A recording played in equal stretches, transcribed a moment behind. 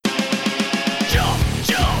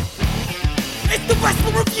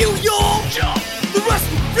Wrestle Review, y'all! Jump! The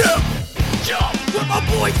Wrestle Review! Jump! With my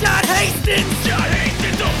boy John Hastings! John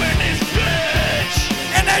Hastings up in this bitch!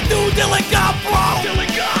 And that dude Dylan got, bro!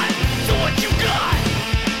 Dylan got! So what you got?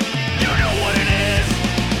 You know what it is!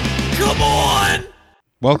 Come on!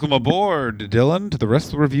 Welcome aboard, Dylan, to the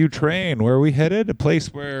Wrestle Review train. Where are we headed? A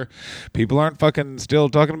place where people aren't fucking still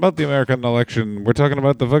talking about the American election. We're talking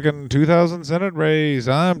about the fucking 2000 Senate race.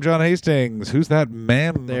 I'm John Hastings. Who's that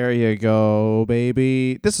man? There you go,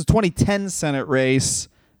 baby. This is 2010 Senate race.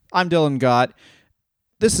 I'm Dylan Gott.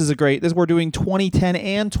 We're doing 2010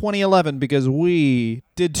 and 2011 because we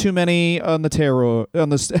did too many on the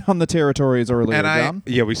territories earlier. And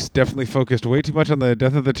we definitely focused way too much on the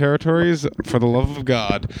death of the territories. For the love of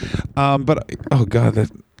God, but oh god,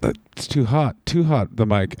 that's too hot. The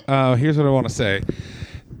mic. Here's what I want to say.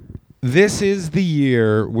 This is the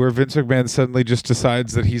year where Vince McMahon suddenly just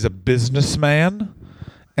decides that he's a businessman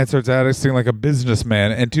and starts acting like a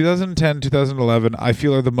businessman. And 2010, 2011, I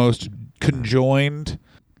feel are the most conjoined,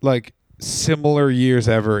 like, similar years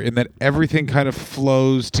ever, in that everything kind of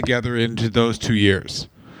flows together into those 2 years.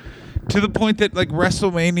 To the point that, like,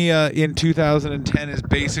 WrestleMania in 2010 is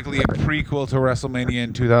basically a prequel to WrestleMania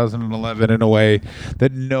in 2011 in a way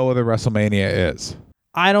that no other WrestleMania is.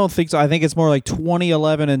 I don't think so. I think it's more like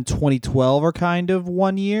 2011 and 2012 are kind of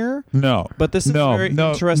 1 year. No. But this is very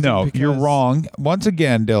interesting. No, you're wrong. Once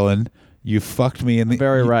again, Dylan, you fucked me in the...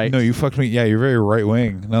 Very right. No, you fucked me. Yeah, you're very right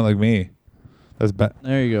wing, not like me. That's bad.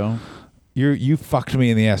 There you go. You fucked me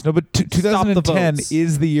in the ass. No, but 2010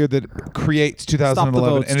 is the year that creates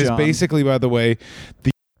 2011, and it's basically, by the way,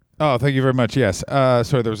 the. Oh, thank you very much. Yes.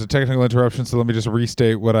 Sorry, there was a technical interruption, so let me just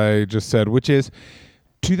restate what I just said, which is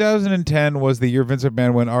 2010 was the year Vince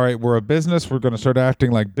McMahon went, all right, we're a business. We're going to start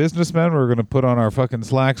acting like businessmen. We're going to put on our fucking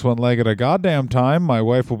slacks one leg at a goddamn time. My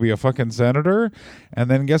wife will be a fucking senator.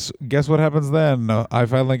 And then guess what happens then? I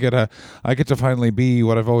get to finally be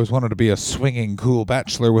what I've always wanted to be, a swinging, cool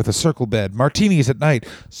bachelor with a circle bed, martinis at night,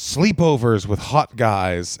 sleepovers with hot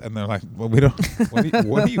guys. And they're like, well, we don't,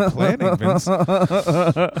 what are you planning, Vince?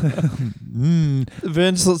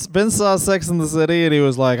 Vince saw Sex in the City and he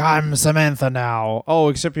was like, I'm Samantha now. Oh,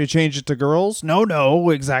 except you changed it to girls? No,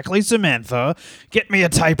 exactly, Samantha. Get me a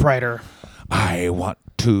typewriter. I want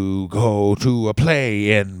to go to a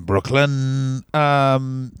play in Brooklyn. I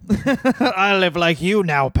live like you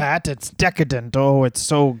now, Pat. It's decadent. Oh, it's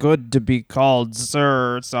so good to be called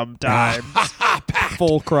sir sometimes. Pat,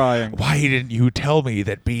 full crying. Why didn't you tell me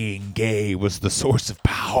that being gay was the source of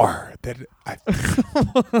power?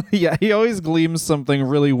 Yeah, he always gleams something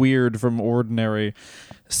really weird from Ordinary.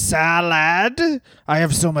 Salad? I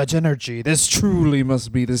have so much energy. This truly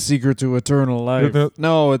must be the secret to eternal life.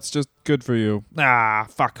 No, it's just good for you. Ah,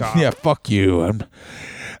 fuck off. Yeah, fuck you.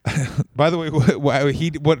 By the way,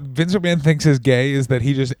 what Vince McMahon thinks is gay is that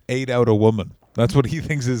he just ate out a woman. That's what he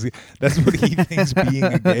thinks That's what he thinks being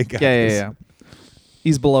a gay guy is. Yeah.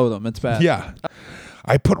 He's below them. It's bad. Yeah.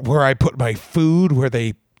 I put my food where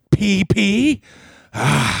they pee.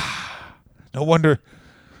 Ah. No wonder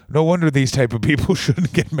these type of people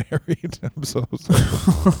shouldn't get married. I'm so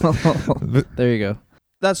sorry. There you go.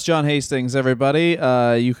 That's John Hastings, everybody.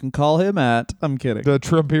 You can call him at... I'm kidding. The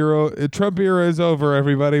Trump era is over,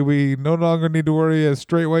 everybody. We no longer need to worry as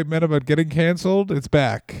straight white men about getting canceled. It's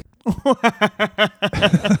back.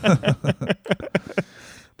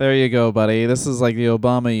 There you go, buddy. This is like the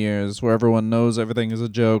Obama years where everyone knows everything is a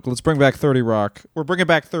joke. Let's bring back 30 Rock. We're bringing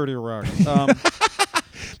back 30 Rock.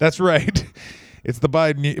 That's right. It's the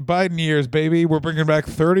Biden years, baby. We're bringing back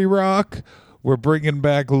 30 Rock. We're bringing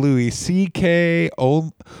back Louis C.K.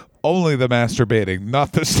 Only the masturbating,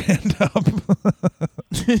 not the stand-up.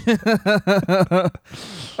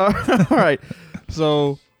 All right.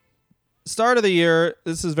 So, start of the year.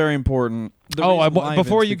 This is very important.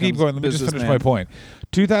 Before you keep going, let me just finish my point.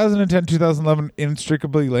 2010, 2011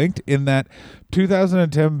 inextricably linked in that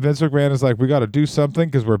 2010 Vince McMahon is like, we got to do something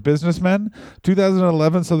because we're businessmen.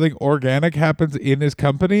 2011 something organic happens in his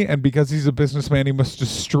company, and because he's a businessman he must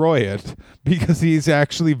destroy it because he's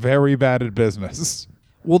actually very bad at business.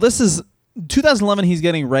 Well, this is 2011. He's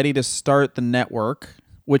getting ready to start the network,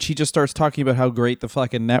 which he just starts talking about how great the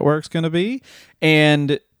fucking network's going to be.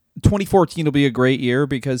 And 2014 will be a great year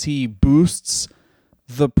because he boosts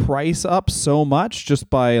the price up so much just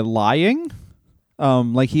by lying,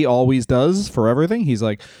 like he always does for everything. He's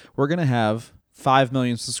like, we're going to have 5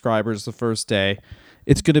 million subscribers the first day.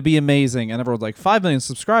 It's going to be amazing. And everyone's like, 5 million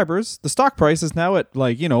subscribers? The stock price is now at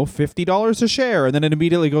like, $50 a share. And then it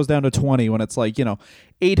immediately goes down to 20 when it's like,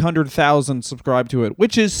 800,000 subscribe to it,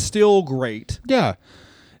 which is still great. Yeah.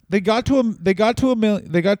 They got to a million.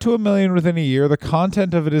 They got to a million within a year. The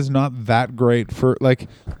content of it is not that great for like.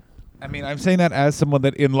 I mean, I'm saying that as someone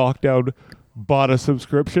that in lockdown bought a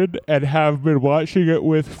subscription and have been watching it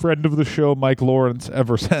with friend of the show Mike Lawrence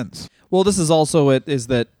ever since. Well, this is also it. Is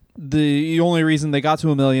that the only reason they got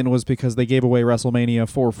to a million was because they gave away WrestleMania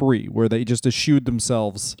for free, where they just eschewed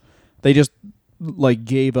themselves. They just like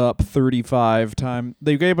gave up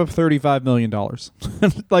 $35 million.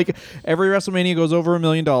 Like every WrestleMania goes over $1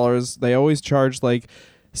 million. They always charge like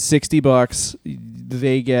 $60.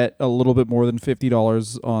 They get a little bit more than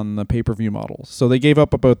 $50 on the pay-per-view model. So they gave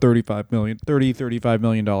up about $35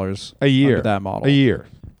 million A year. under that model. A year.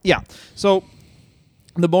 Yeah. So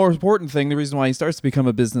the more important thing, the reason why he starts to become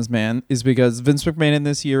a businessman is because Vince McMahon in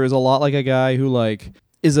this year is a lot like a guy who like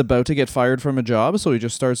is about to get fired from a job, so he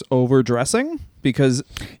just starts overdressing because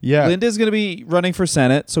Linda's going to be running for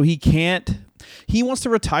Senate, so he wants to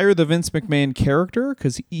retire the Vince McMahon character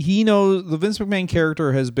because he knows the Vince McMahon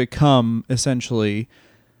character has become essentially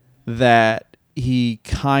that he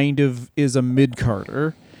kind of is a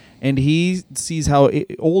mid-carder, and he sees how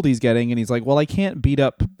old he's getting, and he's like, well, I can't beat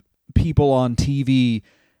up people on TV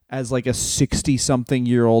as like a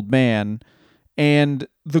 60-something-year-old man. And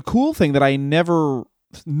the cool thing that I never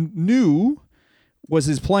knew was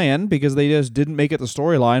his plan, because they just didn't make it the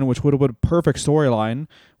storyline, which would have been a perfect storyline,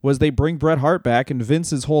 was they bring Bret Hart back, and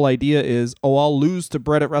Vince's whole idea is, I'll lose to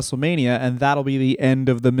Bret at WrestleMania, and that'll be the end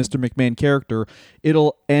of the Mr. McMahon character.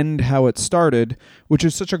 It'll end how it started, which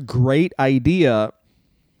is such a great idea.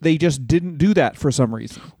 They just didn't do that for some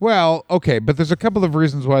reason. Well, okay, but there's a couple of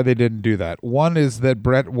reasons why they didn't do that. One is that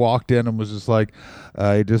Brett walked in and was just like,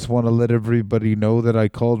 I just want to let everybody know that I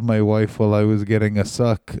called my wife while I was getting a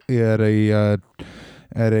suck at a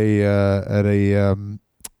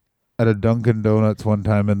Dunkin' Donuts one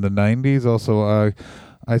time in the 90s. Also,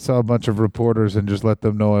 I saw a bunch of reporters and just let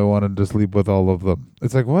them know I wanted to sleep with all of them.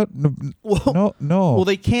 It's like, what? No. Well,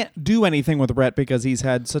 they can't do anything with Brett because he's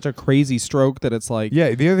had such a crazy stroke that it's like...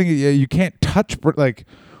 Yeah, the other thing, you can't touch Brett. Like,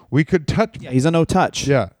 we could touch... Yeah, he's a no-touch.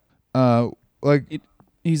 Yeah.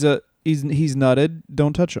 He's nutted.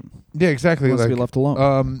 Don't touch him. Yeah, exactly. He wants to be left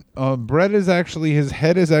alone. Brett is actually, his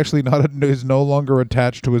head is actually is no longer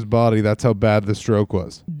attached to his body. That's how bad the stroke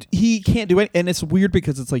was. He can't do it, and it's weird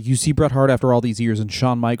because it's like you see Bret Hart after all these years, and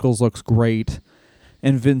Shawn Michaels looks great,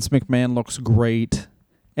 and Vince McMahon looks great,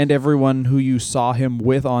 and everyone who you saw him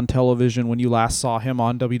with on television when you last saw him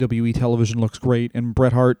on WWE television looks great, and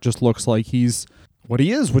Bret Hart just looks like he's what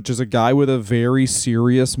he is, which is a guy with a very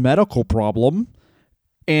serious medical problem.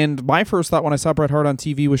 And my first thought when I saw Bret Hart on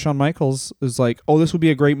TV with Shawn Michaels is like, oh, this would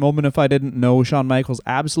be a great moment if I didn't know Shawn Michaels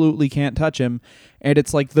absolutely can't touch him. And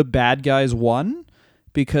it's like the bad guys won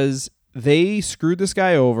because they screwed this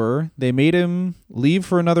guy over. They made him leave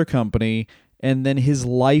for another company. And then his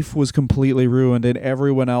life was completely ruined. And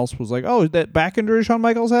everyone else was like, oh, that back injury Shawn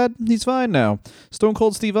Michaels had? He's fine now. Stone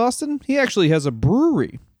Cold Steve Austin? He actually has a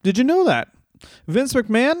brewery. Did you know that? Vince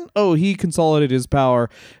McMahon, he consolidated his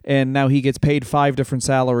power, and now he gets paid 5 different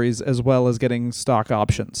salaries as well as getting stock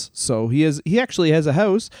options. So he actually has a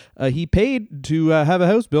house. He paid to have a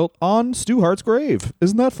house built on Stu Hart's grave.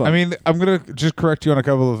 Isn't that fun? I mean, I'm gonna just correct you on a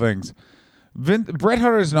couple of things. Bret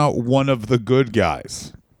Hart is not one of the good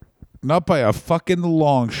guys. Not by a fucking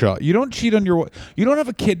long shot. You don't cheat on your... You don't have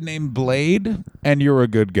a kid named Blade, and you're a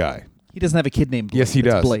good guy. He doesn't have a kid named Blake. Yes, he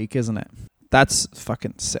does. It's Blake, isn't it? That's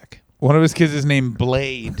fucking sick. One of his kids is named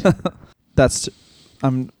Blade.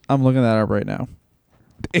 I'm looking that up right now.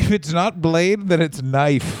 If it's not Blade, then it's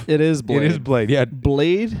Knife. It is Blade. It is Blade. Yeah.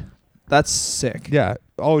 Blade? That's sick. Yeah.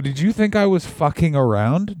 Oh, did you think I was fucking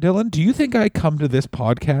around, Dylan? Do you think I come to this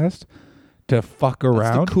podcast to fuck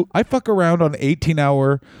around? I fuck around on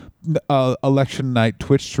 18-hour election night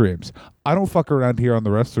Twitch streams. I don't fuck around here on the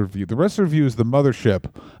Wrestler Review. The Wrestler Review is the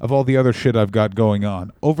mothership of all the other shit I've got going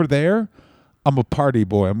on. Over there, I'm a party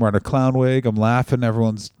boy. I'm wearing a clown wig. I'm laughing.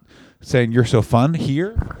 Everyone's saying, you're so fun.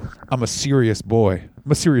 Here, I'm a serious boy.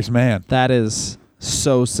 I'm a serious man. That is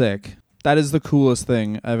so sick. That is the coolest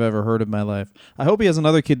thing I've ever heard in my life. I hope he has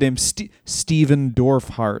another kid named Steven Dorff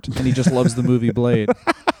Hart, and he just loves the movie Blade.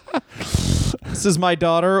 This is my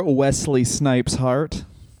daughter, Wesley Snipes Hart.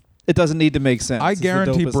 It doesn't need to make sense. I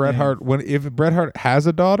guarantee Bret Hart, if Bret Hart has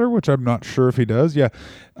a daughter, which I'm not sure if he does,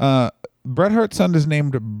 Bret Hart's son is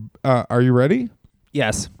named, are you ready?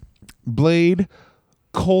 Yes. Blade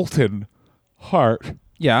Colton Hart.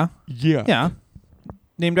 Yeah. Yeah. Yeah.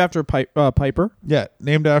 Named after Piper. Yeah.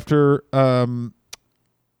 Named after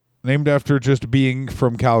just being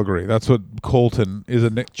from Calgary. That's what Colton is.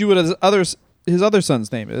 Do you know what his other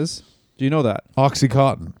son's name is? Do you know that?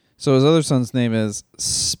 Oxycontin. So his other son's name is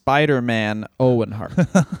Spider-Man Owen Hart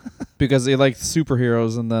because he liked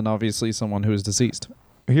superheroes and then obviously someone who is deceased.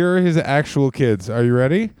 Here are his actual kids. Are you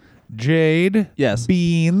ready? Jade, Yes.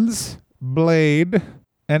 Beans, Blade,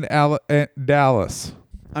 and Dallas.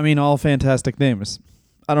 I mean, all fantastic names.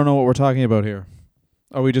 I don't know what we're talking about here.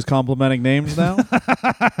 Are we just complimenting names now?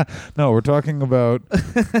 No, we're talking about...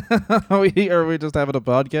 Are we just having a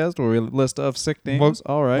podcast where we list off sick names?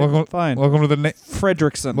 All right, fine. Welcome to the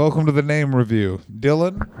Fredrickson. Welcome to the name review.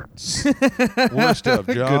 Dylan, worst of.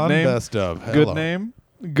 John, name. best of. Hello.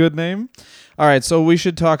 Good name. All right, so we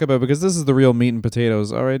should talk about, because this is the real meat and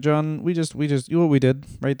potatoes. All right, John, we just you know what we did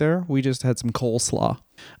right there? We just had some coleslaw.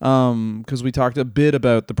 Because we talked a bit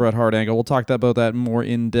about the Bret Hart angle. We'll talk about that more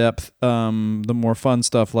in depth. The more fun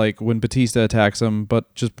stuff, like when Batista attacks him,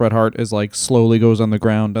 but just Bret Hart is like slowly goes on the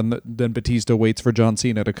ground, and then Batista waits for John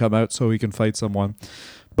Cena to come out so he can fight someone.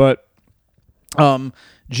 But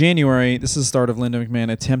January, this is the start of Linda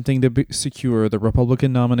McMahon attempting to secure the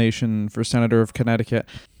Republican nomination for Senator of Connecticut.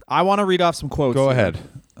 I want to read off some quotes. Go here. ahead.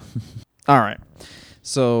 All right.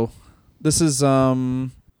 So this is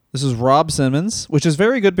Rob Simmons, which is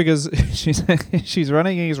very good because she's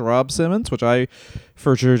running against Rob Simmons, which I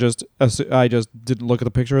for sure just didn't look at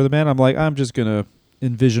the picture of the man. I'm like, I'm just gonna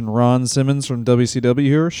envision Ron Simmons from WCW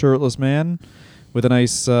here, shirtless man with a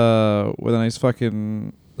nice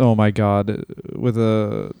fucking, oh my god, with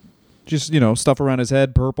a just stuff around his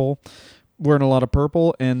head, purple, wearing a lot of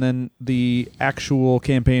purple, and then the actual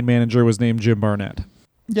campaign manager was named Jim Barnett.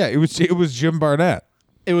 Yeah, it was Jim Barnett.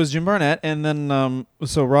 It was Jim Barnett, and then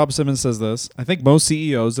so Rob Simmons says this: I think most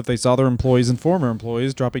CEOs, if they saw their employees and former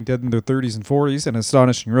employees dropping dead in their 30s and 40s at an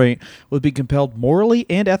astonishing rate, would be compelled morally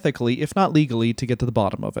and ethically, if not legally, to get to the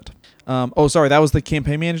bottom of it. That was the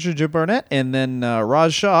campaign manager, Jim Barnett, and then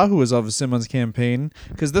Raj Shah, who was of Simmons' campaign,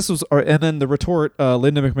 because this was, and then the retort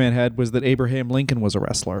Linda McMahon had was that Abraham Lincoln was a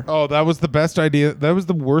wrestler. Oh, that was the best idea. That was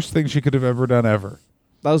the worst thing she could have ever done ever.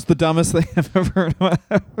 That was the dumbest thing I've ever heard about.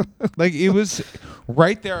 Like, it was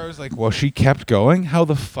right there. I was like, well, she kept going. How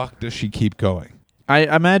the fuck does she keep going? I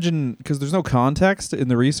imagine, because there's no context in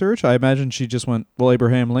the research, I imagine she just went, well,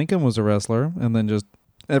 Abraham Lincoln was a wrestler, and then just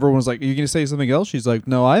everyone was like, are you going to say something else? She's like,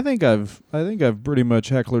 no, I think I've pretty much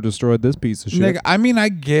heckler destroyed this piece of shit. Like, I mean, I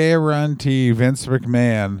guarantee Vince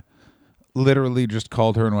McMahon literally just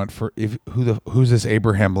called her and went, who's this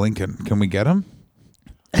Abraham Lincoln? Can we get him?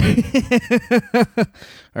 I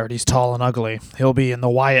heard he's tall and ugly. He'll be in the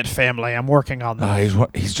Wyatt family. I'm working on that.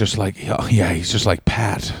 He's just like, he's just like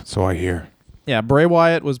Pat, so I hear. Yeah, Bray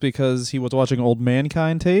Wyatt was because he was watching old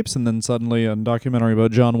Mankind tapes, and then suddenly a documentary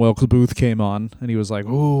about John Wilkes Booth came on, and he was like,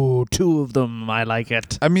 ooh, two of them. I like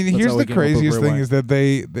it. I mean, That's here's how the we came up with craziest Bray thing Wyatt. is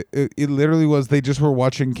that it literally was, they just were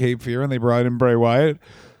watching Cape Fear, and they brought in Bray Wyatt,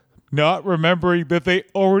 not remembering that they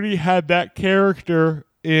already had that character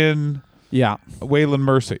in... yeah. Waylon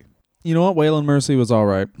Mercy. You know what? Waylon Mercy was all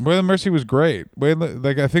right. Waylon Mercy was great. I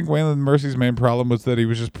think Waylon Mercy's main problem was that he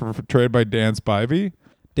was just portrayed by Dan Spivey.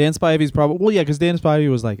 Dan Spivey's probably... Well, yeah, because Dan Spivey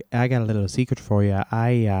was like, I got a little secret for you.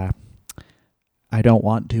 I don't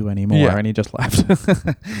want to anymore. Yeah. And he just left.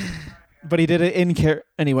 But he did it in character.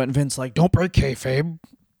 And he went, Vince, like, don't break kayfabe.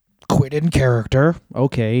 Quit in character.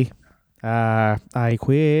 Okay. I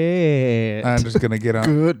quit. I'm just gonna get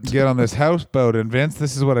on this houseboat, and Vince,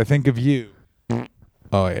 this is what I think of you.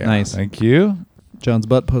 Oh yeah, Nice. Thank you. John's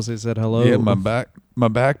butt pussy said hello. Yeah, my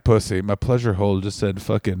back pussy, my pleasure hole just said,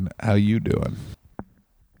 "Fucking, how you doing?"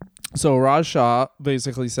 So Raj Shah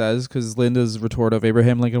basically says, because Linda's retort of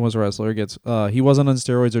Abraham Lincoln was a wrestler gets, he wasn't on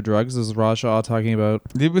steroids or drugs. This is Raj Shah talking about.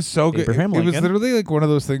 It was so good. Abraham It was Lincoln. literally like one of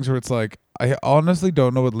those things where it's like, I honestly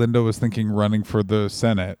don't know what Linda was thinking running for the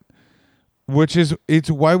Senate. Which is,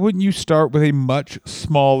 why wouldn't you start with a much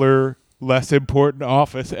smaller, less important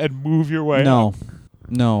office and move your way up?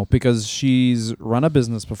 No, because she's run a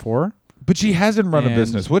business before. But she hasn't run a and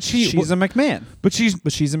business. She's a McMahon. But she's a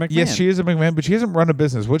McMahon. Yes, she is a McMahon, but she hasn't run a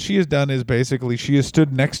business. What she has done is basically she has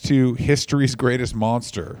stood next to history's greatest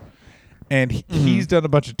monster. And he's done a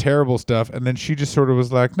bunch of terrible stuff, and then she just sort of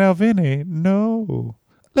was like, "Now, Vinny, no.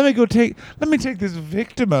 Let me take this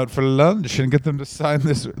victim out for lunch and get them to sign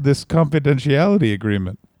this confidentiality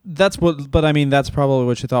agreement." But I mean, that's probably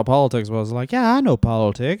what she thought politics was. Like, yeah, I know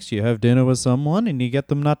politics. You have dinner with someone and you get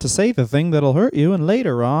them not to say the thing that'll hurt you, and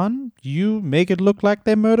later on, you make it look like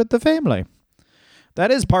they murdered the family. That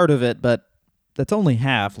is part of it, but that's only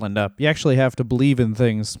half, Linda. You actually have to believe in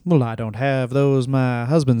things. Well, I don't have those. My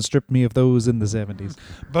husband stripped me of those in the 70s.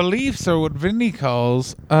 Beliefs are what Vinny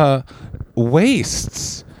calls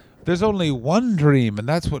wastes. There's only one dream, and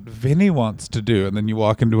that's what Vinny wants to do. And then you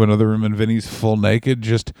walk into another room, and Vinny's full naked,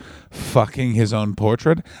 just fucking his own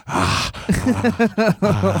portrait. I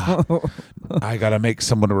gotta make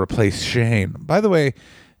someone to replace Shane. By the way,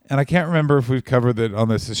 and I can't remember if we've covered it on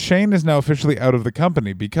this, Shane is now officially out of the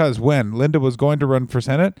company because when Linda was going to run for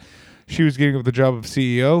Senate, she was giving up the job of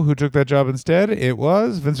CEO. Who took that job instead? It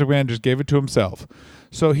was Vince McMahon. Just gave it to himself.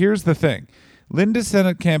 So here's the thing. Linda's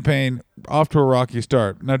Senate campaign off to a rocky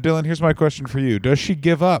start. Now, Dylan, here's my question for you. Does she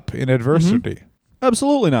give up in adversity?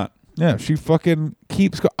 Absolutely not. Yeah, she fucking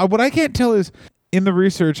keeps going. What I can't tell is, in the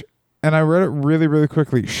research, and I read it really, really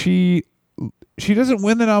quickly, she doesn't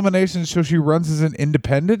win the nomination, so she runs as an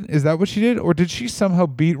independent? Is that what she did? Or did she somehow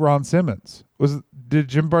beat Ron Simmons? Did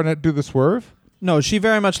Jim Barnett do the swerve? No, she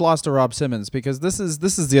very much lost to Rob Simmons because this is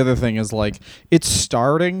the other thing is like it's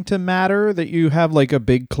starting to matter that you have like a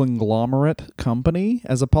big conglomerate company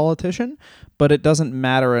as a politician, but it doesn't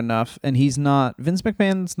matter enough. And Vince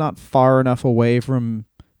McMahon's not far enough away from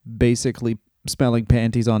basically smelling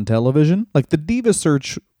panties on television. Like the Diva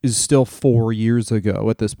search is still 4 years ago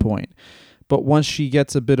at this point. But once she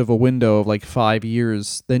gets a bit of a window of like 5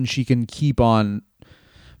 years, then she can keep on.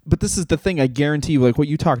 But this is the thing, I guarantee you, like what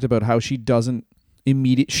you talked about, how she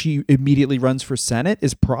immediately runs for Senate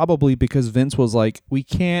is probably because Vince was like, we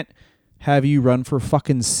can't have you run for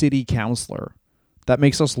fucking city councilor. That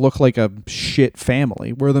makes us look like a shit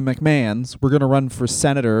family. We're the McMahons. We're going to run for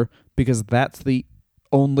senator because that's the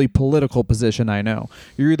only political position I know.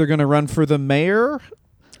 You're either going to run for the mayor.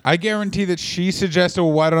 I guarantee that she suggested,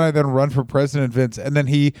 well, why don't I then run for President, Vince? And then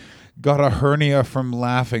he got a hernia from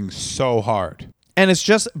laughing so hard. And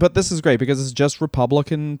but this is great because it's just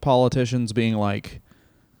Republican politicians being like,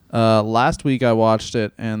 last week I watched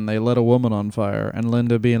it and they lit a woman on fire. And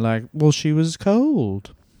Linda being like, well, she was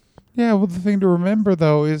cold. Yeah, well, the thing to remember,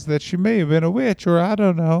 though, is that she may have been a witch, or I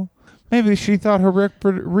don't know. Maybe she thought her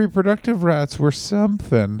reproductive rights were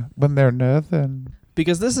something when they're nothing.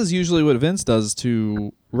 Because this is usually what Vince does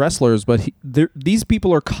to wrestlers, but these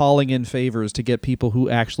people are calling in favors to get people who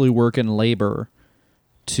actually work in labor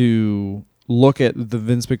to look at the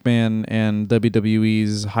Vince McMahon and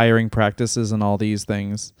WWE's hiring practices and all these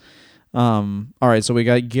things. All right, so we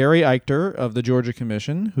got Gary Eichter of the Georgia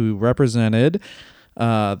Commission, who represented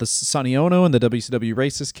the Sonny Ono in the WCW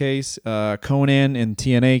racist case, Conan in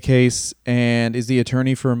TNA case, and is the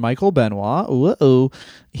attorney for Michael Benoit. Whoa.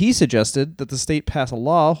 He suggested that the state pass a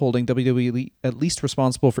law holding WWE at least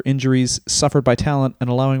responsible for injuries suffered by talent and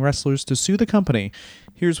allowing wrestlers to sue the company.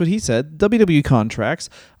 Here's what he said. WWE contracts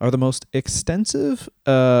are the most extensive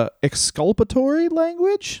exculpatory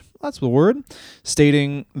language, that's the word,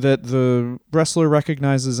 stating that the wrestler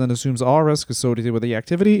recognizes and assumes all risk associated with the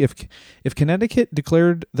activity. If Connecticut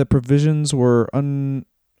declared that provisions were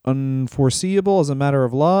unforeseeable as a matter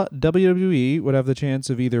of law, WWE would have the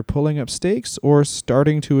chance of either pulling up stakes or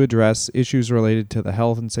starting to address issues related to the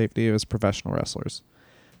health and safety of its professional wrestlers.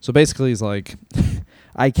 So basically he's like,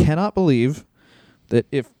 I cannot believe that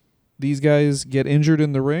if these guys get injured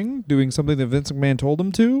in the ring doing something that Vince McMahon told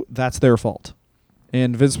them to, that's their fault.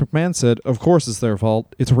 And Vince McMahon said, of course it's their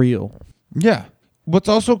fault. It's real. Yeah. What's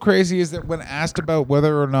also crazy is that when asked about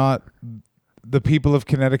whether or not the people of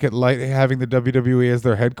Connecticut like having the WWE as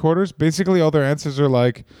their headquarters, basically all their answers are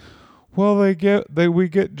like, well, we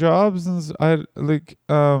get jobs and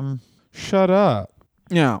shut up.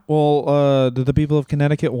 Yeah. Well, do the people of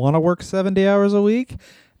Connecticut want to work 70 hours a week?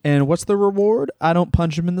 And what's the reward? I don't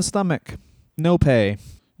punch him in the stomach. No pay.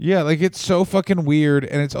 Yeah, like it's so fucking weird,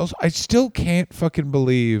 and it's also I still can't fucking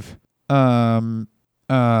believe.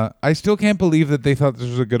 I still can't believe that they thought this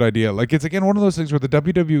was a good idea. Like it's again one of those things where the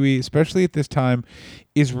WWE, especially at this time,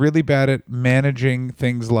 is really bad at managing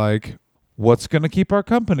things like what's going to keep our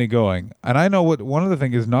company going. And I know what one of the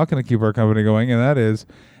things is not going to keep our company going, and that is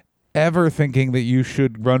ever thinking that you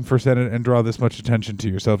should run for Senate and draw this much attention to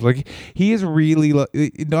yourself. Like he is really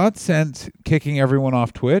not since kicking everyone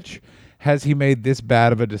off Twitch has he made this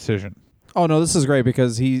bad of a decision. Oh no, this is great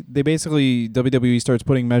because WWE starts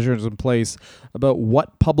putting measures in place about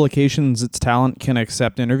what publications its talent can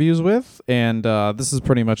accept interviews with, and this is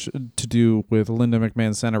pretty much to do with Linda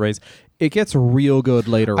McMahon's Senate race. It gets real good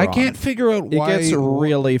later on. I can't figure out why. It gets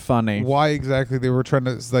really funny. Why exactly they were trying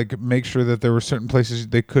to like make sure that there were certain places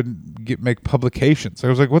they couldn't make publications. I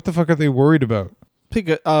was like, what the fuck are they worried about?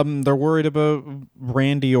 They're worried about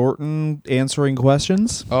Randy Orton answering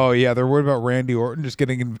questions. Oh yeah, they're worried about Randy Orton just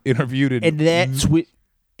getting interviewed. And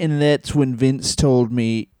that's when Vince told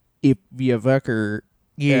me, if you fuck her,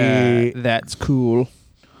 that's cool.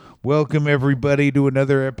 Welcome, everybody, to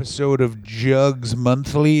another episode of Jugs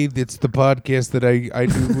Monthly. It's the podcast that I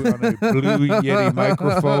do on a Blue Yeti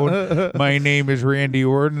microphone. My name is Randy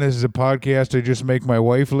Orton. This is a podcast I just make my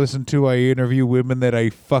wife listen to. I interview women that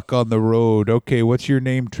I fuck on the road. Okay, what's your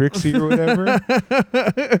name, Trixie or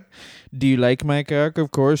whatever? Do you like my cock?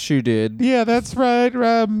 Of course you did. Yeah, that's right.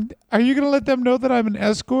 Are you going to let them know that I'm an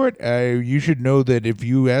escort? You should know that if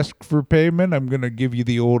you ask for payment, I'm going to give you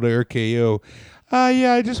the old RKO.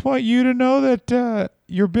 Yeah, I just want you to know that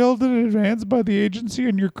you're billed in advance by the agency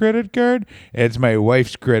on your credit card. It's my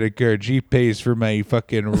wife's credit card. She pays for my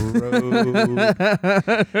fucking road.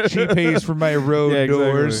 She pays for my road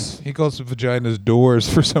doors. He calls the vaginas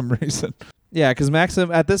doors for some reason. Yeah, because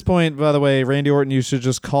Maxim, at this point, by the way, Randy Orton, you should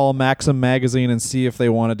just call Maxim Magazine and see if they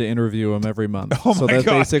wanted to interview him every month. Oh so my that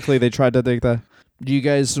God. basically they tried to take the, do you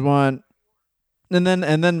guys want, and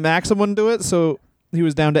then Maxim wouldn't do it, so he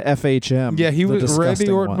was down to FHM. Yeah, he the was. Randy disgusting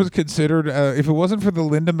Orton one. was considered. If it wasn't for the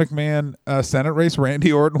Linda McMahon Senate race,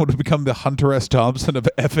 Randy Orton would have become the Hunter S. Thompson of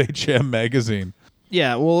FHM magazine.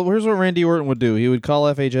 Yeah, well, here's what Randy Orton would do. He would call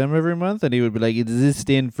FHM every month, and he would be like, does this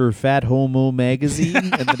stand for Fat Homo Magazine?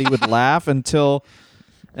 And then he would laugh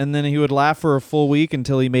and then he would laugh for a full week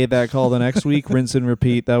until he made that call the next week, rinse and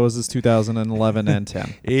repeat. That was his 2011 and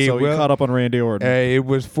 10. Hey, so he well, caught up on Randy Orton. It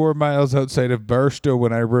was 4 miles outside of Barstow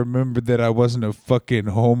when I remembered that I wasn't a fucking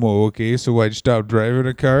homo, okay? So I stopped driving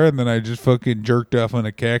a car, and then I just fucking jerked off on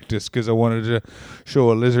a cactus because I wanted to show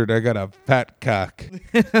a lizard I got a fat cock.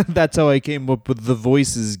 That's how I came up with the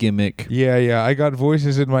voices gimmick. Yeah, I got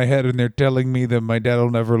voices in my head, and they're telling me that my dad will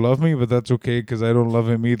never love me, but that's okay because I don't love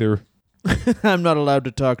him either. I'm not allowed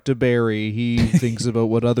to talk to Barry. He thinks about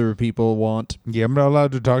what other people want. Yeah, I'm not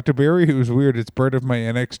allowed to talk to Barry, who's weird. It's part of my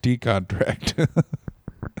NXT contract.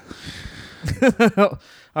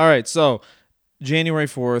 All right, so January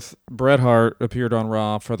 4th, Bret Hart appeared on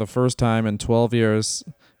Raw for the first time in 12 years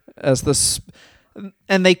as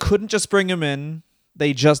and they couldn't just bring him in.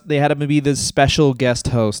 They had him be the special guest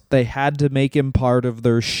host. They had to make him part of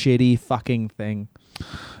their shitty fucking thing.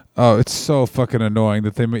 Oh, it's so fucking annoying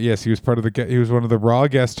that yes, he was part of he was one of the Raw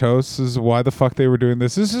guest hosts. This is why the fuck they were doing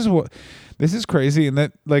this. This is crazy. And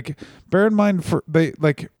that, like, bear in mind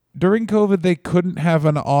during COVID, they couldn't have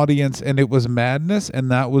an audience and it was madness.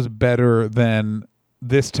 And that was better than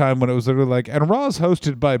this time when it was literally like, and Raw's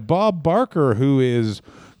hosted by Bob Barker, who is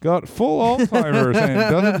got full Alzheimer's and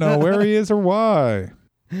doesn't know where he is or why.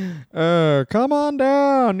 Come on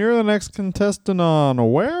down. You're the next contestant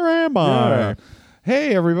on Where Am I? Yeah.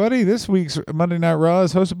 Hey, everybody, this week's Monday Night Raw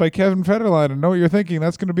is hosted by Kevin Federline. And know what you're thinking,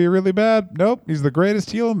 that's going to be really bad? Nope, he's the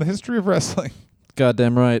greatest heel in the history of wrestling.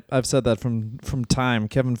 Goddamn right. I've said that from time.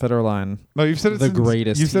 Kevin Federline. No, you've said it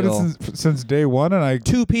greatest You've said heel. it since day one, and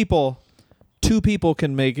Two people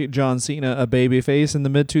can make John Cena a babyface in the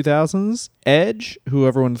mid-2000s. Edge, who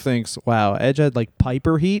everyone thinks, wow, Edge had like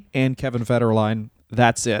Piper heat, and Kevin Federline.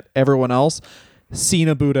 That's it. Everyone else,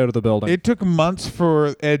 Cena booed out of the building. It took months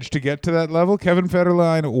for Edge to get to that level. Kevin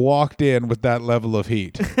Federline walked in with that level of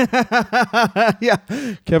heat. Yeah.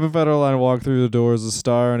 Kevin Federline walked through the door as a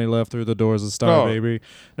star, and he left through the door as a star, baby.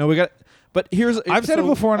 No, we got... But here's I've said it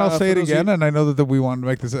before, and I'll say it again. And I know that we wanted to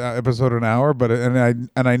make this episode an hour, but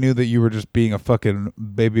I knew that you were just being a fucking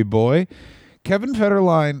baby boy. Kevin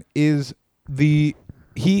Federline is Kevin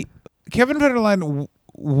Federline.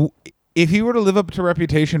 If he were to live up to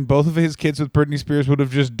reputation, both of his kids with Britney Spears would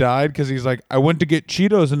have just died because he's like, I went to get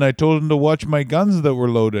Cheetos and I told him to watch my guns that were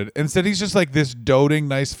loaded. Instead, he's just like this doting,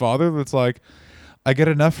 nice father that's like, I get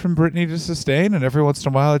enough from Britney to sustain, and every once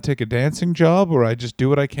in a while I take a dancing job or I just do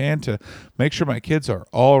what I can to make sure my kids are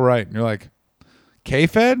all right. And you're like,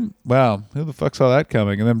 K-Fed? Well, who the fuck saw that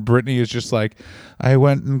coming? And then Britney is just like, I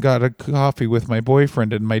went and got a coffee with my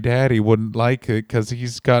boyfriend and my daddy wouldn't like it because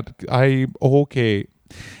okay.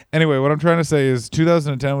 Anyway, what I'm trying to say is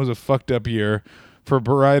 2010 was a fucked up year for a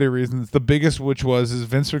variety of reasons. The biggest which was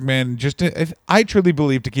Vince McMahon I truly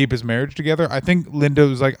believe to keep his marriage together. I think Linda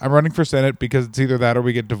was like, I'm running for Senate because it's either that or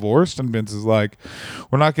we get divorced. And Vince is like,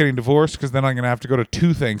 we're not getting divorced because then I'm going to have to go to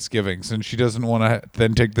 2 Thanksgivings. And she doesn't want to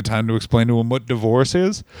then take the time to explain to him what divorce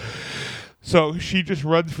is. So she just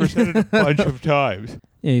runs for Senate a bunch of times.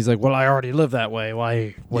 Yeah, he's like, well, I already live that way.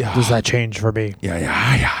 Why? What does that change for me?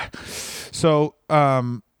 Yeah. So,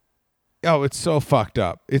 it's so fucked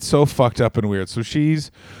up. It's so fucked up and weird. So she's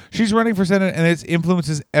running for Senate, and it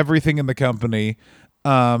influences everything in the company.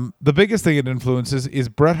 The biggest thing it influences is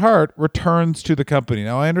Bret Hart returns to the company.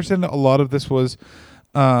 Now, I understand that a lot of this was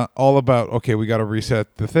all about, okay, we got to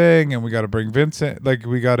reset the thing and we got to bring Vince in. Like,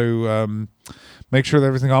 we got to make sure that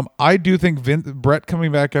everything I do think Brett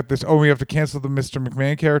coming back at this, we have to cancel the Mr.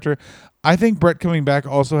 McMahon character. I think Brett coming back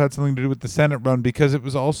also had something to do with the Senate run, because it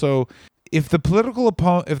was also, if her political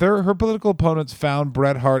opponents found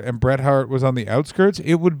Bret Hart and Bret Hart was on the outskirts,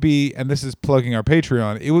 it would be, and this is plugging our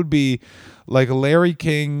Patreon, it would be like Larry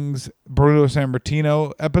King's Bruno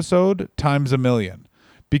Sammartino episode times a million,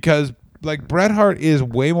 because like Bret Hart is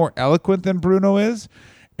way more eloquent than Bruno is,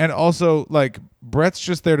 and also like Bret's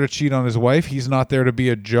just there to cheat on his wife. He's not there to be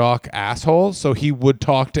a jock asshole, so he would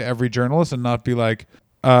talk to every journalist and not be like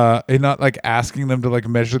and not like asking them to like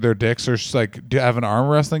measure their dicks or just like do have an arm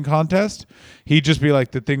wrestling contest. He'd just be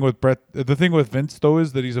like, the thing with Vince though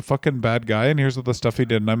is that he's a fucking bad guy, and here's all the stuff he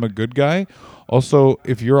did, and I'm a good guy. Also,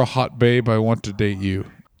 if you're a hot babe, I want to date you.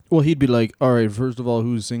 Well, he'd be like, all right, first of all,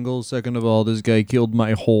 who's single? Second of all, this guy killed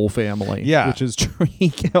my whole family. Yeah. Which is true. He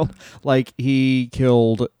killed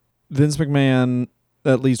Vince McMahon,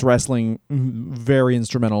 at least wrestling, very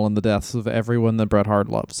instrumental in the deaths of everyone that Bret Hart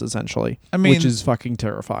loves, essentially. I mean, which is fucking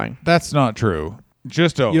terrifying. That's not true. You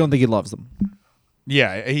don't think he loves them?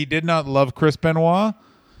 Yeah, he did not love Chris Benoit,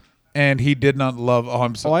 and he did not love...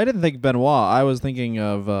 I didn't think Benoit. I was thinking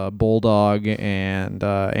of Bulldog and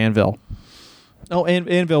Anvil. Oh,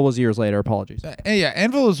 Anvil was years later. Apologies. Yeah,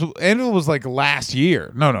 Anvil was like last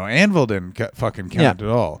year. No, Anvil didn't fucking count at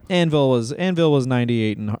all. Anvil was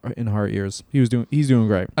 98 in Hart years. He's doing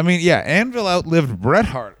great. I mean, yeah, Anvil outlived Bret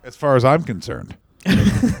Hart as far as I'm concerned.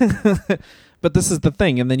 But this is the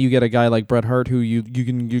thing, and then you get a guy like Bret Hart who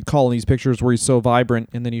you call in these pictures where he's so vibrant,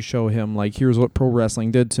 and then you show him like, here's what pro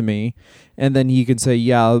wrestling did to me, and then he can say,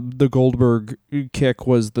 yeah, the Goldberg kick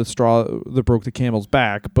was the straw that broke the camel's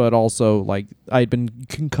back, but also like I'd been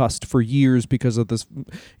concussed for years because of this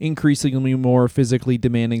increasingly more physically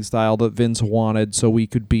demanding style that Vince wanted, so we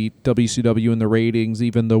could beat WCW in the ratings,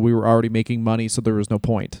 even though we were already making money, so there was no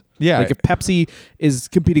point. Yeah. Like if Pepsi is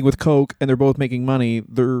competing with Coke and they're both making money,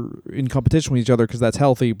 they're in competition with each other because that's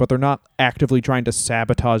healthy, but they're not actively trying to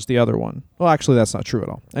sabotage the other one. Well, actually, that's not true at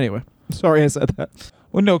all. Anyway, sorry I said that.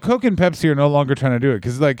 Well, no, Coke and Pepsi are no longer trying to do it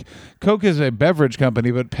because, like, Coke is a beverage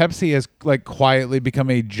company, but Pepsi has, like, quietly become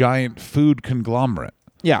a giant food conglomerate.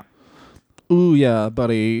 Yeah. Ooh, yeah,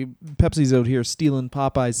 buddy. Pepsi's out here stealing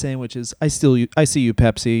Popeye's sandwiches. I see you,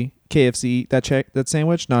 Pepsi. KFC, that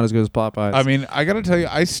sandwich, not as good as Popeye's. I mean, I got to tell you,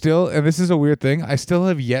 and this is a weird thing, I still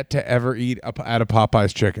have yet to ever eat at a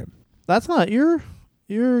Popeye's chicken. That's not, you're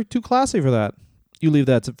too classy for that. You leave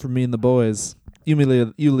that for me and the boys. You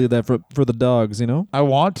leave that for the dogs, you know? I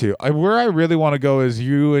want to. Where I really want to go is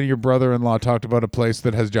you and your brother-in-law talked about a place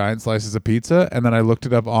that has giant slices of pizza, and then I looked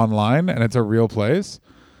it up online, and it's a real place.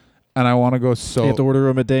 And I want to go so... You have to order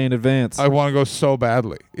them a day in advance. I want to go so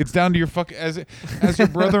badly. It's down to your fucking... As your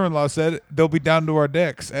brother-in-law said, they'll be down to our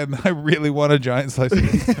dicks. And I really want a giant slice of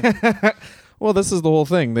pizza. Well, this is the whole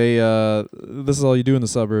thing. This is all you do in the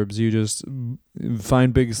suburbs. You just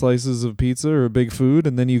find big slices of pizza or big food,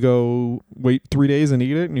 and then you go wait 3 days and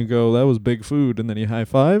eat it, and you go, that was big food. And then you high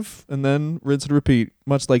five, and then rinse and repeat.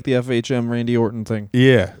 Much like the FHM Randy Orton thing.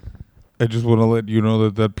 Yeah. I just want to let you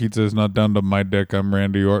know that pizza is not down to my dick. I'm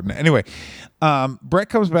Randy Orton. Anyway, Brett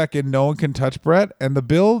comes back in. No one can touch Brett. And the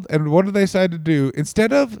build, and what do they decide to do?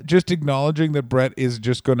 Instead of just acknowledging that Brett is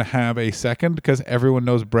just going to have a second because everyone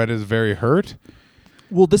knows Brett is very hurt.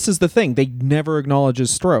 Well, this is the thing. They never acknowledge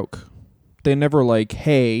his stroke. They never like,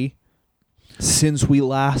 hey, since we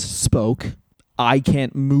last spoke, I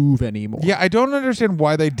can't move anymore. Yeah, I don't understand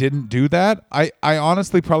why they didn't do that. I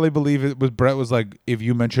honestly probably believe it was Brett was like, if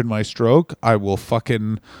you mention my stroke, I'll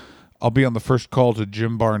be on the first call to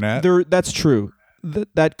Jim Barnett. That's true.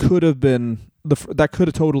 That could have been that could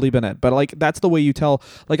have totally been it. But like that's the way you tell.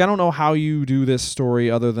 Like I don't know how you do this story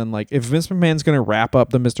other than like if Vince McMahon's gonna wrap up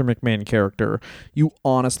the Mr. McMahon character, you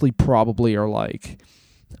honestly probably are like,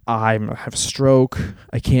 I have a stroke.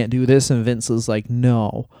 I can't do this, and Vince is like,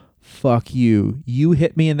 no. Fuck you. You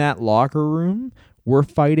hit me in that locker room. We're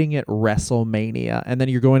fighting at WrestleMania. And then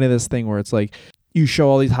you're going to this thing where it's like you show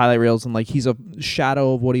all these highlight reels and like he's a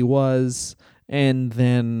shadow of what he was. And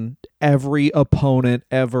then every opponent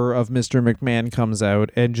ever of Mr. McMahon comes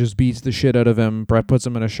out and just beats the shit out of him. Brett puts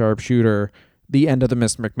him in a sharpshooter. The end of the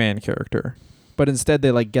Mr. McMahon character. But instead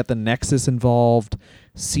they like get the Nexus involved.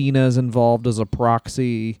 Cena's involved as a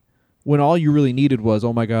proxy. When all you really needed was,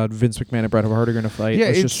 oh my God, Vince McMahon and Bret Hart are going to fight. Yeah,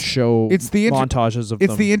 Let's just show montages of them.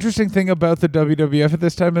 It's the interesting thing about the WWF at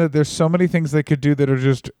this time that there's so many things they could do that are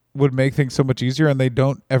just would make things so much easier, and they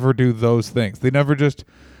don't ever do those things. They never just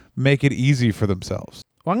make it easy for themselves.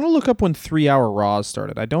 Well, I'm going to look up when 3 Hour Raws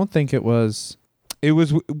started. I don't think it was... It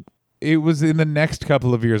was it was in the next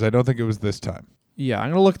couple of years. I don't think it was this time. Yeah, I'm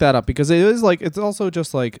gonna look that up because it is like it's also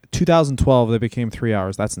just like 2012 they became 3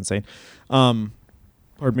 hours. That's insane. Pardon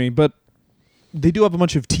me, but they do have a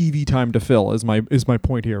bunch of TV time to fill. Is my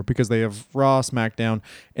point here because they have Raw, SmackDown,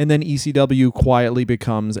 and then ECW quietly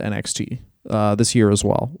becomes NXT this year as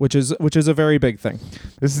well, which is a very big thing.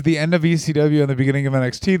 This is the end of ECW and the beginning of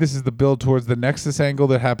NXT. This is the build towards the Nexus angle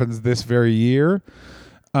that happens this very year.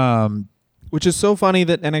 Which is so funny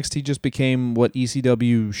that NXT just became what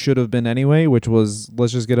ECW should have been anyway, which was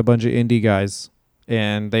let's just get a bunch of indie guys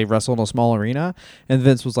and they wrestle in a small arena. And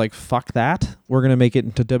Vince was like, fuck that. We're going to make it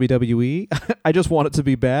into WWE. I just want it to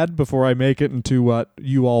be bad before I make it into what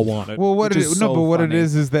you all wanted. Well, what it is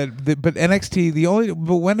that but NXT,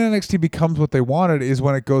 but when NXT becomes what they wanted is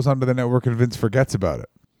when it goes onto the network and Vince forgets about it.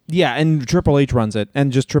 Yeah, and Triple H runs it,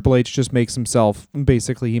 and just Triple H just makes himself,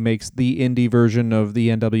 basically he makes the indie version of the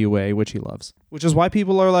NWA, which he loves. Which is why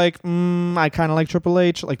people are like, I kind of like Triple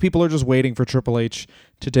H. Like, people are just waiting for Triple H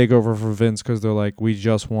to take over for Vince because they're like, we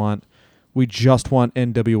just want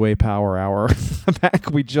NWA Power Hour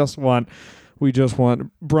back. We just want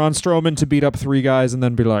Braun Strowman to beat up 3 guys and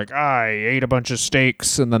then be like, I ate a bunch of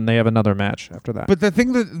steaks, and then they have another match after that. But the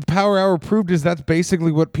thing that Power Hour proved is that's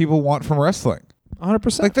basically what people want from wrestling.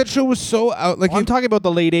 100%. Like, that show was so out. Like, I'm talking about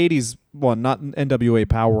the late 80s one, not NWA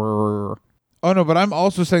Power. Oh, no, but I'm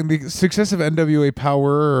also saying the success of NWA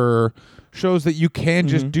Power shows that you can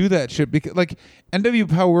just do that shit. Because, like, NWA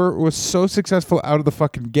Power was so successful out of the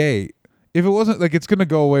fucking gate. If it wasn't, like, it's going to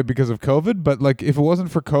go away because of COVID, but, like, if it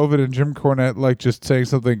wasn't for COVID and Jim Cornette, like, just saying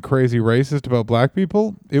something crazy racist about black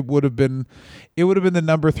people, it would have been the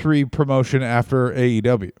number 3 promotion after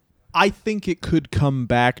AEW. I think it could come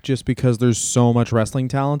back just because there's so much wrestling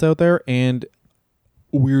talent out there, and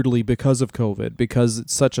weirdly because of COVID, because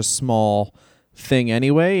it's such a small thing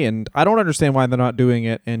anyway, and I don't understand why they're not doing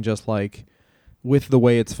it and just like with the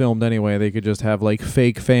way it's filmed anyway, they could just have like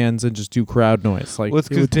fake fans and just do crowd noise. Like, it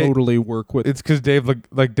would totally work with. It's because Dave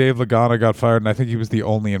Lagana got fired, and I think he was the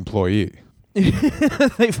only employee.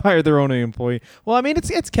 They fired their own employee. Well, I mean,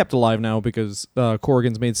 it's kept alive now because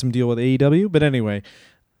Corrigan's made some deal with AEW, but anyway.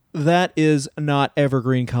 That is not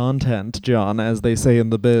evergreen content, John, as they say in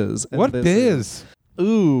the biz. And what biz?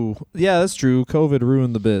 Ooh, yeah, that's true. COVID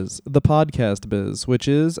ruined the biz. The podcast biz, which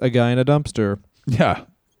is a guy in a dumpster. Yeah.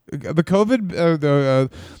 The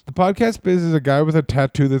podcast biz is a guy with a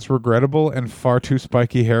tattoo that's regrettable and far too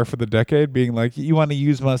spiky hair for the decade being like, you want to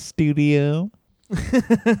use my studio?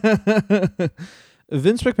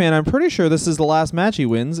 Vince McMahon, I'm pretty sure this is the last match he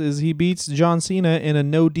wins, is he beats John Cena in a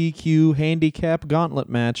no DQ handicap gauntlet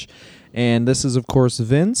match. And this is, of course,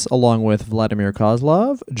 Vince, along with Vladimir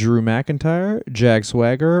Kozlov, Drew McIntyre, Jack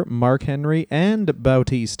Swagger, Mark Henry, and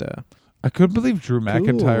Bautista. I couldn't believe Drew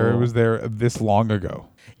McIntyre was there this long ago.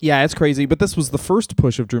 Yeah, it's crazy, but this was the first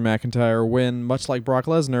push of Drew McIntyre when, much like Brock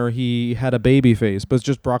Lesnar, he had a baby face. But it's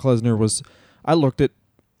just Brock Lesnar was... I looked at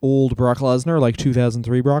old Brock Lesnar, like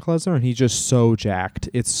 2003 Brock Lesnar, and he's just so jacked.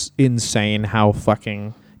 It's insane how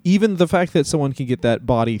fucking... Even the fact that someone can get that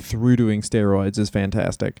body through doing steroids is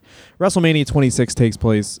fantastic. WrestleMania 26 takes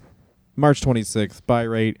place March 26th. Buy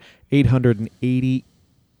rate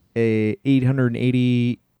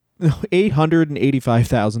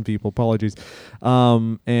 885,000 people. Apologies.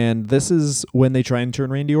 And this is when they try and turn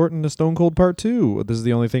Randy Orton to Stone Cold Part 2. This is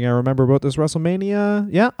the only thing I remember about this WrestleMania.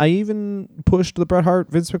 Yeah, I even pushed the Bret Hart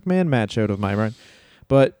Vince McMahon match out of my mind.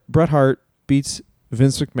 But Bret Hart beats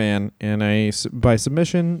Vince McMahon in a by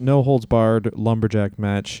submission, no holds barred lumberjack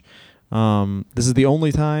match. This is the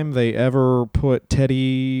only time they ever put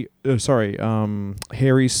Harry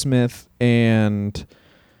Smith and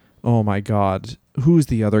oh my God, who's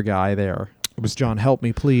the other guy there? It was John. Help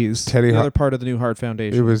me, please. Teddy the Hart. other part of the New Hart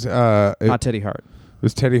Foundation. It was not Teddy Hart. It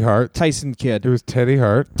was Teddy Hart. Tyson Kidd. It was Teddy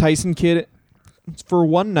Hart. Tyson Kidd. For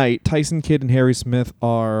one night, Tyson Kidd and Harry Smith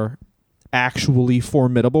are actually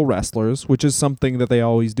formidable wrestlers, which is something that they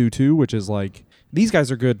always do too, which is like, these guys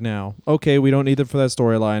are good now. Okay, we don't need them for that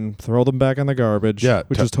storyline. Throw them back in the garbage,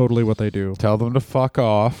 which is totally what they do. Tell them to fuck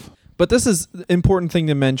off. But this is important thing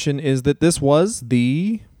to mention is that this was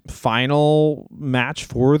the final match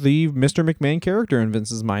for the Mr. McMahon character in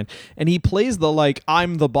Vince's mind. And he plays the like,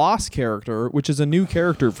 I'm the boss character, which is a new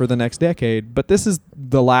character for the next decade. But this is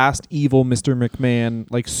the last evil Mr. McMahon,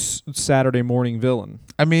 like Saturday morning villain.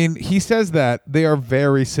 I mean, he says that they are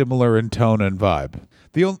very similar in tone and vibe.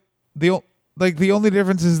 The only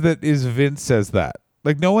difference is that Vince says that.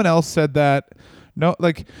 Like, no one else said that. No,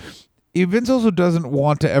 like, Vince also doesn't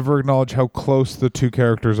want to ever acknowledge how close the two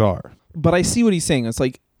characters are. But I see what he's saying. It's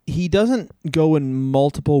like, he doesn't go in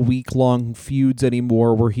multiple week-long feuds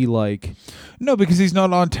anymore where he like... No, because he's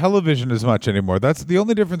not on television as much anymore. That's the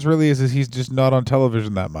only difference really is he's just not on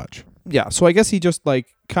television that much. Yeah, so I guess he just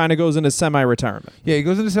like kind of goes into semi-retirement. Yeah, he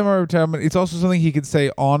goes into semi-retirement. It's also something he could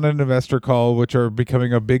say on an investor call, which are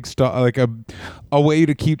becoming a big like a way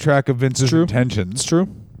to keep track of Vince's intentions. It's true.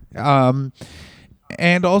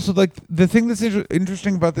 And also, like, the thing that's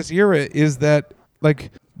interesting about this era is that,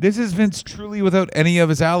 like, this is Vince truly without any of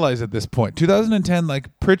his allies at this point. 2010,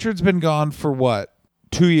 like, Pritchard's been gone for what?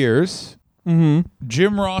 2 years. Mm-hmm.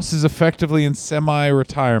 Jim Ross is effectively in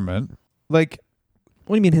semi-retirement. Like,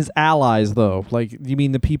 what do you mean his allies, though? Like, you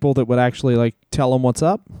mean the people that would actually, like, tell him what's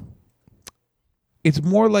up? it's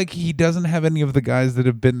more like he doesn't have any of the guys that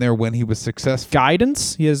have been there when he was successful.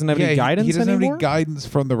 Guidance? He doesn't have any guidance he doesn't anymore? have any guidance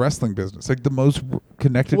from the wrestling business. Like the most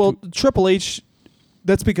connected. Well, Triple H,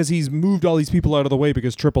 that's because he's moved all these people out of the way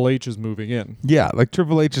because Triple H is moving in. Yeah, like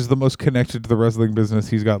Triple H is the most connected to the wrestling business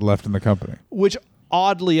he's got left in the company. Which,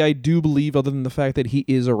 oddly, I do believe, other than the fact that he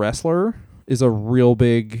is a wrestler, is a real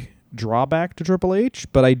big drawback to Triple H.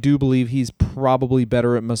 But I do believe he's probably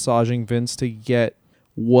better at massaging Vince to get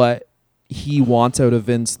what he wants out of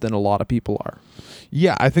Vince than a lot of people are.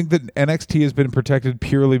 Yeah, I think that NXT has been protected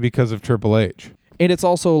purely because of Triple H. And it's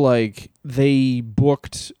also like they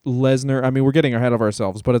booked Lesnar. I mean, we're getting ahead of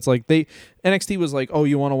ourselves, but it's like NXT was like, oh,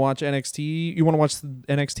 you want to watch NXT? You want to watch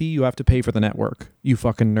NXT? You have to pay for the network. You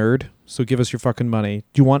fucking nerd. So give us your fucking money.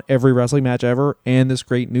 Do you want every wrestling match ever and this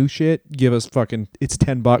great new shit? Give us fucking, it's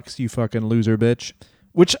 $10, you fucking loser bitch.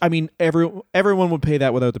 Which, I mean, everyone would pay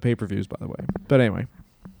that without the pay-per-views, by the way. But anyway.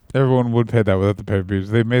 Everyone would pay that without the pay-per-views.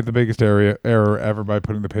 They made the biggest error ever by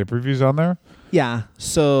putting the pay-per-views on there. Yeah.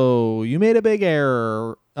 So you made a big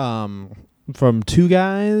error from two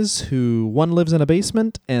guys who one lives in a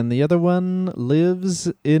basement and the other one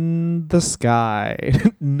lives in the sky.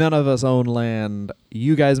 None of us own land.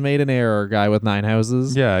 You guys made an error, guy with 9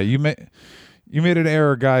 houses. Yeah, you made an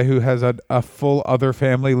error, guy who has a full other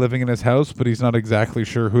family living in his house, but he's not exactly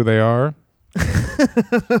sure who they are.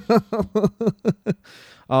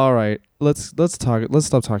 All right, let's stop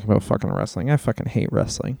talking about fucking wrestling. I fucking hate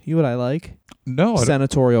wrestling. You know what I like? No,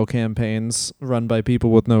 senatorial campaigns run by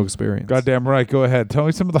people with no experience. Goddamn right. Go ahead. Tell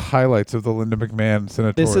me some of the highlights of the Linda McMahon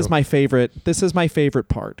senatorial. This is my favorite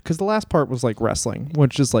part because the last part was like wrestling,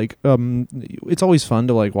 which is like it's always fun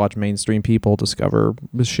to like watch mainstream people discover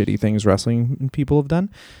the shitty things wrestling people have done,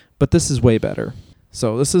 but this is way better.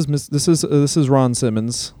 So this is Ron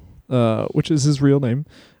Simmons, which is his real name.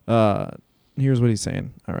 Here's what he's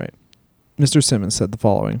saying. All right. Mr. Simmons said the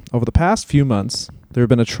following. Over the past few months, there have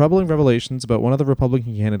been troubling revelations about one of the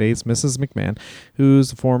Republican candidates, Mrs. McMahon, who's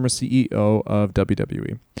the former CEO of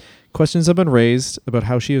WWE. Questions have been raised about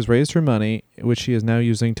how she has raised her money, which she is now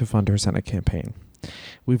using to fund her Senate campaign.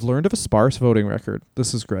 We've learned of a sparse voting record.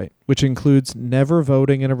 This is great. Which includes never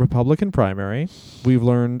voting in a Republican primary. We've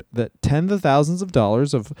learned that tens of thousands of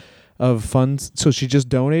dollars of funds. So she just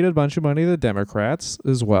donated a bunch of money to the Democrats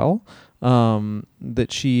as well.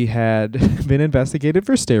 That she had been investigated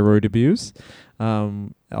for steroid abuse.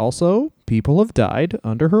 Also, people have died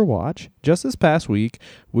under her watch. Just this past week,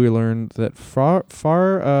 we learned that far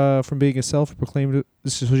from being a self-proclaimed,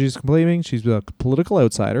 so she's claiming she's a political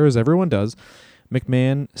outsider, as everyone does.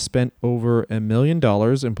 McMahon spent over $1 million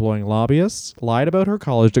employing lobbyists, lied about her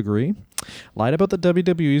college degree, lied about the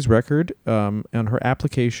WWE's record on her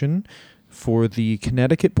application for the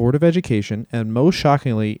Connecticut Board of Education, and most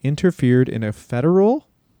shockingly interfered in a federal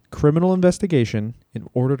criminal investigation in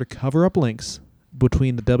order to cover up links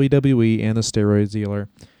between the WWE and the steroid dealer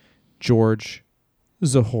George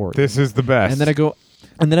Zahori. This is the best.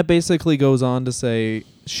 And then it basically goes on to say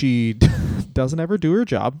she doesn't ever do her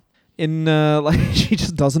job. She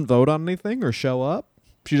just doesn't vote on anything or show up.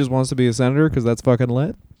 She just wants to be a senator because that's fucking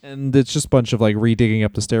lit. And it's just a bunch of like redigging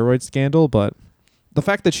up the steroid scandal, but the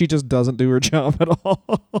fact that she just doesn't do her job at all.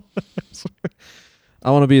 I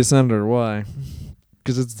want to be a senator. Why?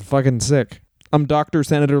 Because it's fucking sick. I'm Dr.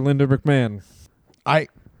 Senator Linda McMahon.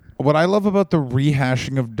 What I love about the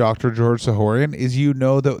rehashing of Dr. George Sahorian is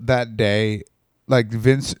that day, like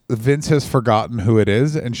Vince has forgotten who it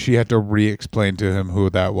is, and she had to re-explain to him who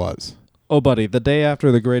that was. Oh, buddy, the day after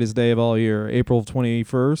the greatest day of all year, April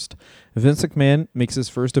 21st, Vince McMahon makes his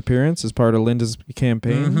first appearance as part of Linda's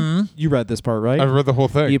campaign. Mm-hmm. You read this part, right? I read the whole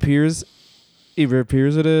thing. He appears He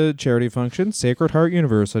appears at a charity function, Sacred Heart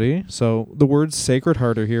University. So the words Sacred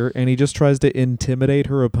Heart are here, and he just tries to intimidate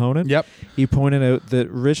her opponent. Yep. He pointed out that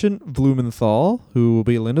Richard Blumenthal, who will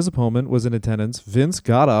be Linda's opponent, was in attendance. Vince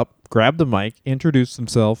got up, grabbed the mic, introduced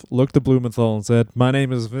himself, looked at Blumenthal and said, "My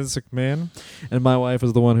name is Vince McMahon, and my wife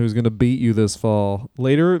is the one who's going to beat you this fall."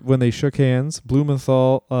 Later, when they shook hands,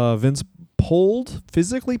 Vince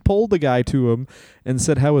physically pulled the guy to him and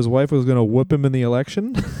said how his wife was going to whoop him in the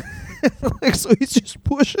election. So he's just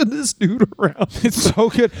pushing this dude around. It's so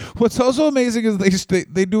good. What's also amazing is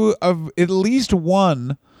they do at least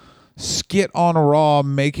one skit on Raw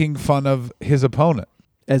making fun of his opponent.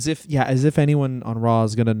 As if anyone on Raw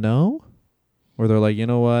is going to know. Or they're like, you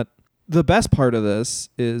know what? The best part of this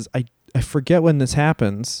is, I forget when this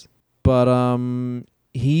happens, but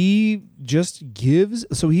he just gives,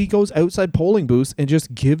 so he goes outside polling booths and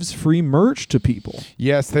just gives free merch to people.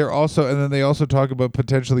 Yes, they also talk about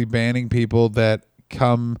potentially banning people that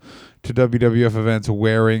come to WWF events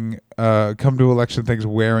come to election things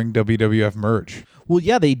wearing WWF merch. Well,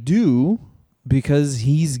 yeah, they do, because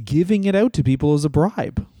he's giving it out to people as a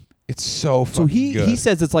bribe. It's so fucking good. He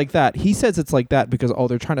says it's like that. He says it's like that because,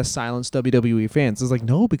 they're trying to silence WWE fans. It's like,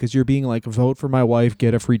 no, because you're being like, vote for my wife,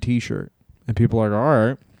 get a free t-shirt. And people are like, all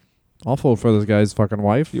right, I'll vote for this guy's fucking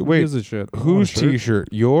wife. Wait, who gives a shit? Whose t-shirt?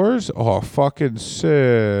 Yours? Oh, fucking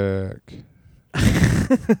sick.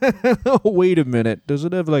 Wait a minute. Does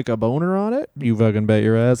it have like a boner on it? You fucking bet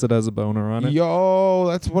your ass it has a boner on it. Yo,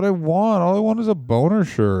 that's what I want. All I want is a boner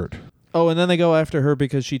shirt. Oh, and then they go after her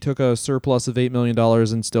because she took a surplus of $8 million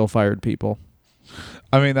and still fired people.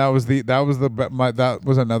 I mean, that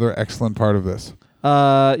was another excellent part of this.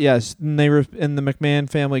 Yes, and the McMahon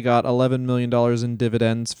family got $11 million in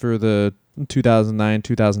dividends for the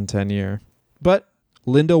 2009-2010 year. But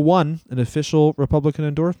Linda won an official Republican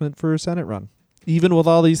endorsement for her Senate run, even with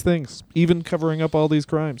all these things, even covering up all these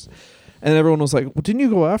crimes. And everyone was like, well, didn't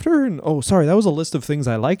you go after her? And, oh, sorry, that was a list of things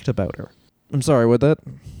I liked about her. I'm sorry, what that?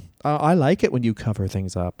 I like it when you cover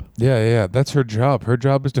things up. Yeah. That's her job. Her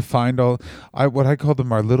job is to find what I call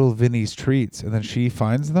them are little Vinny's treats, and then she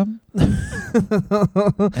finds them. And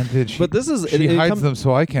then she hides them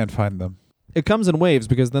so I can't find them. It comes in waves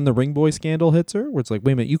because then the Ring Boy scandal hits her, where it's like,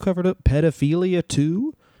 wait a minute, you covered up pedophilia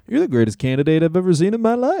too? You're the greatest candidate I've ever seen in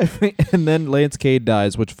my life. And then Lance Cade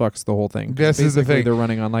dies, which fucks the whole thing. This is the thing. They're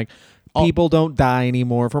running on like, people don't die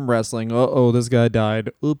anymore from wrestling. Uh-oh, this guy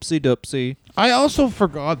died. Oopsie doopsie. I also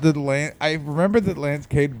forgot that I remember that Lance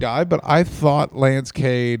Cade died, but I thought Lance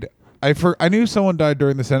Cade... I knew someone died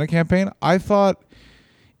during the Senate campaign. I thought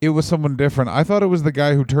it was someone different. I thought it was the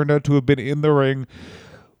guy who turned out to have been in the ring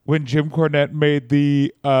when Jim Cornette made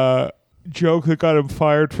the joke that got him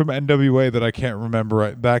fired from NWA that I can't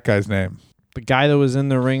remember that guy's name. The guy that was in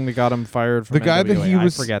the ring that got him fired from the guy NWA. that he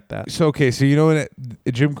was. I forget that. So you know when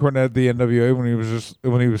Jim Cornette, the NWA,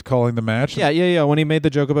 when he was calling the match. Yeah. When he made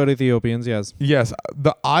the joke about Ethiopians, yes. Yes,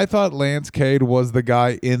 I thought Lance Cade was the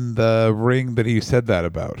guy in the ring that he said that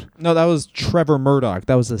about. No, that was Trevor Murdoch.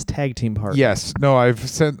 That was his tag team partner. Yes. No,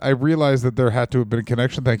 I realized that there had to have been a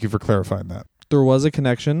connection. Thank you for clarifying that. There was a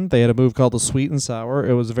connection. They had a move called the Sweet and Sour.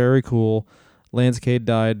 It was very cool. Lance Cade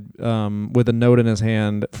died with a note in his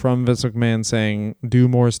hand from Vince McMahon saying, "Do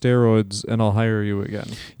more steroids and I'll hire you again."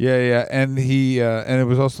 Yeah, and there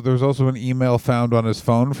was also an email found on his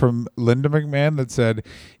phone from Linda McMahon that said,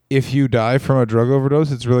 "If you die from a drug overdose,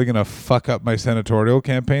 it's really gonna fuck up my senatorial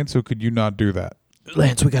campaign. So could you not do that?"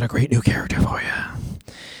 Lance, we got a great new character for you.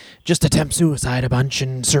 Just attempt suicide a bunch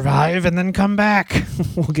and survive and then come back.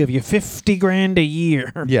 We'll give you $50,000 a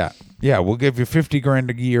year. Yeah, we'll give you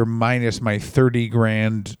 $50,000 a year minus my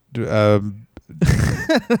 $30,000.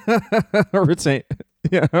 Retain.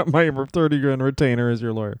 Yeah, my $30,000 retainer is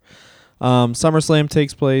your lawyer. SummerSlam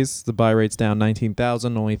takes place. The buy rate's down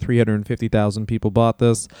 19,000. Only 350,000 people bought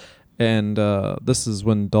this. And this is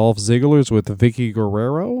when Dolph Ziggler's with Vicky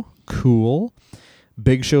Guerrero. Cool.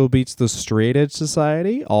 Big Show beats the Straight Edge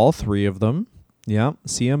Society, all three of them. Yeah,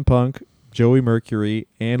 CM Punk, Joey Mercury,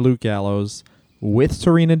 and Luke Gallows with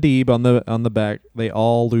Serena Deeb on the back. They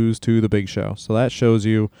all lose to the Big Show. So that shows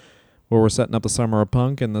you where we're setting up the Summer of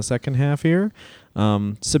Punk in the second half here.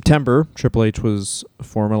 September, Triple H was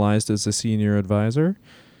formalized as a senior advisor.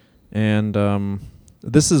 And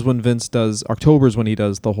this is when Vince does... October is when he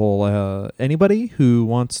does the whole... anybody who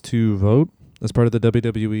wants to vote as part of the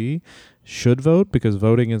WWE should vote because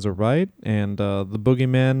voting is a right, and the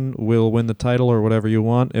Boogeyman will win the title or whatever you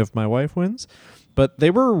want if my wife wins. But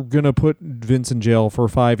they were going to put Vince in jail for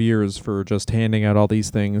 5 years for just handing out all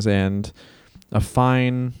these things and a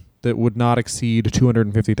fine that would not exceed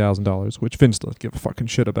 $250,000, which Vince doesn't give a fucking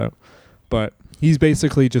shit about. but he's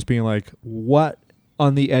basically just being like, what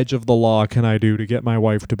on the edge of the law can I do to get my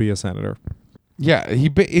wife to be a senator? Yeah,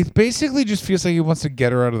 it basically just feels like he wants to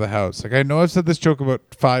get her out of the house. Like, I know I've said this joke about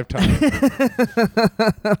 5 times.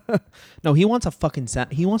 No, he wants a fucking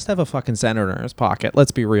he wants to have a fucking senator in his pocket. Let's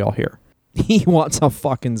be real here. He wants a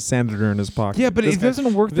fucking senator in his pocket. Yeah, but it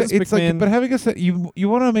doesn't work. It's McMahon, like, but having you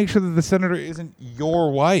want to make sure that the senator isn't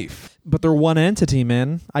your wife. but they're one entity,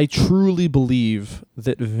 man. I truly believe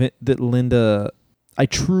that Linda. I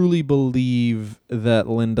truly believe that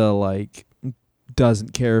Linda like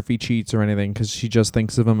doesn't care if he cheats or anything because she just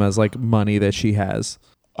thinks of him as like money that she has.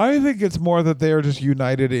 I think it's more that they are just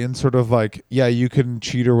united in sort of like, yeah, you can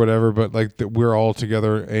cheat or whatever, but like that we're all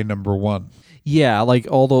together a number one. Yeah, like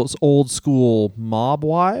all those old school mob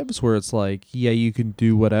wives where it's like, yeah, you can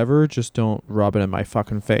do whatever, just don't rub it in my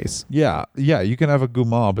fucking face. Yeah, you can have a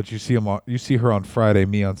guma, but you see her on Friday,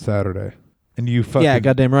 me on Saturday, and you fucking Yeah,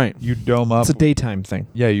 goddamn right. you dome up. It's a daytime thing.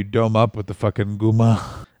 Yeah, you dome up with the fucking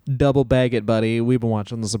guma. Double bag it, buddy. We've been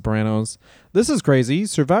watching The Sopranos. This is crazy.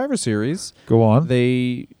 Survivor Series. Go on.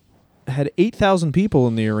 They had 8,000 people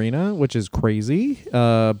in the arena, which is crazy.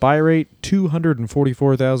 Buy rate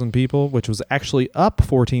 244,000 people, which was actually up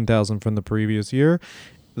 14,000 from the previous year.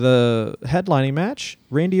 The headlining match,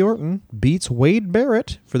 Randy Orton beats Wade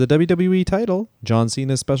Barrett for the WWE title. John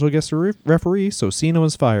Cena's special guest referee, so Cena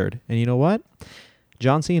was fired. And you know what?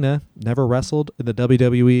 John Cena never wrestled in the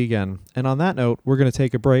WWE again. And on that note, we're going to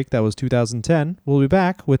take a break. That was 2010. We'll be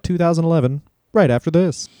back with 2011 right after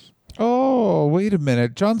this. Oh, wait a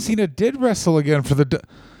minute. John Cena did wrestle again for the...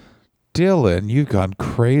 Dylan, you've gone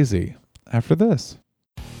crazy. After this,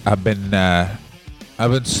 I've been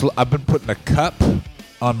putting a cup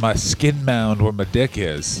on my skin mound where my dick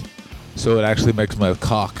is, so it actually makes my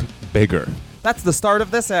cock bigger. That's the start of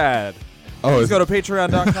this ad. Oh, Please go to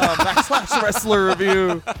patreon.com/wrestler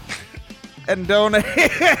review and donate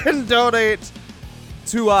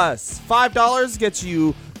to us. $5 gets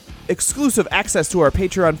you exclusive access to our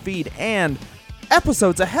Patreon feed and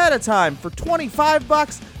episodes ahead of time. For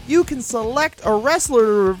 $25, you can select a wrestler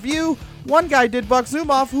to review. One guy did Buck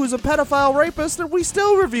Zumoff, who's a pedophile rapist, and we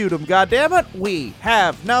still reviewed him. God damn it, we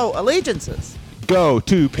have no allegiances. Go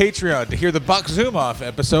to Patreon to hear the Buck Zumoff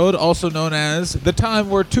episode, also known as the time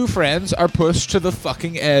where two friends are pushed to the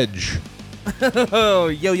fucking edge. Yo,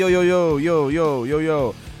 yo, yo, yo, yo, yo, yo,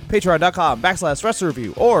 yo. Patreon.com/wrestler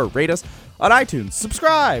review or rate us on iTunes.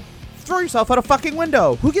 Subscribe. Throw yourself out a fucking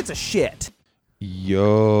window. Who gives a shit?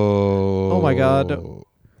 Yo. Oh my God.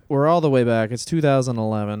 We're all the way back. It's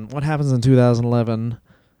 2011. What happens in 2011?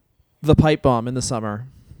 The pipe bomb in the summer.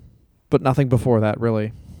 But nothing before that,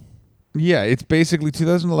 really. Yeah, it's basically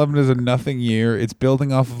 2011 is a nothing year. It's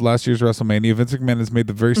building off of last year's WrestleMania. Vince McMahon has made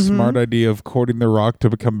the very smart idea of courting The Rock to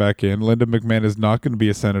come back in. Linda McMahon is not going to be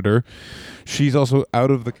a senator. She's also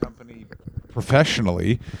out of the company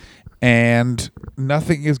professionally, and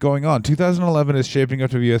nothing is going on. 2011 is shaping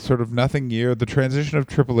up to be a sort of nothing year. The transition of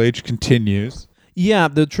Triple H continues. Yeah,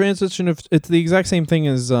 the transition of it's the exact same thing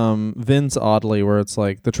as Vince, oddly, where it's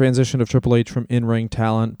like the transition of Triple H from in-ring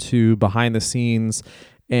talent to behind the scenes.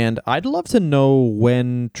 And I'd love to know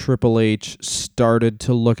when Triple H started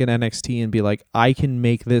to look at NXT and be like, I can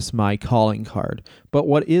make this my calling card. But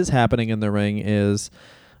what is happening in the ring is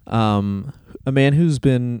a man who's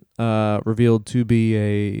been revealed to be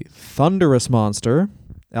a thunderous monster,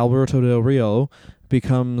 Alberto Del Rio,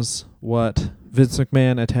 becomes what Vince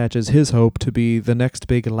McMahon attaches his hope to be the next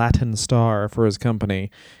big Latin star for his company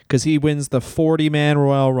because he wins the 40-man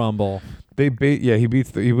Royal Rumble. He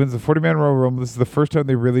wins the 40-man Royal Rumble. This is the first time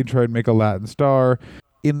they really tried to make a Latin star,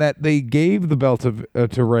 in that they gave the belt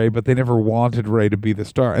to Ray, but they never wanted Ray to be the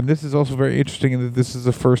star. And this is also very interesting in that this is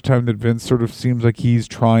the first time that Vince sort of seems like he's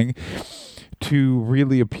trying to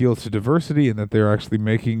really appeal to diversity, and that they're actually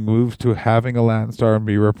making moves to having a Latin star and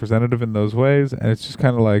be representative in those ways. And it's just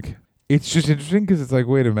kind of like, it's just interesting because it's like,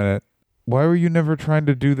 wait a minute, why were you never trying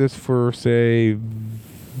to do this for, say,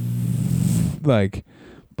 like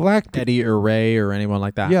black Eddie or Ray or anyone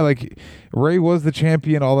like that? Yeah, like Ray was the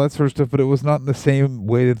champion, all that sort of stuff, but it was not in the same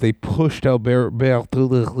way that they pushed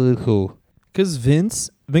Alberto. Because Vince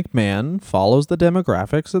McMahon follows the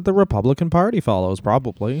demographics that the Republican Party follows,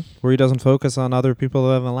 probably, where he doesn't focus on other people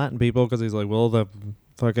other than Latin people, because he's like, well, the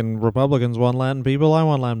fucking Republicans want Latin people, I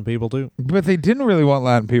want Latin people too. But they didn't really want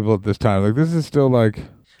Latin people at this time. Like, this is still like...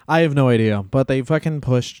 I have no idea, but they fucking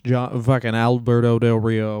pushed fucking Alberto Del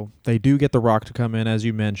Rio. They do get The Rock to come in, as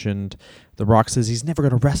you mentioned. The Rock says he's never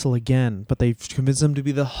going to wrestle again, but they've convinced him to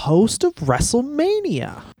be the host of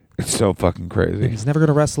WrestleMania. It's so fucking crazy. And he's never going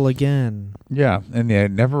to wrestle again. Yeah, and yeah,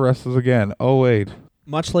 never wrestles again. Oh, wait.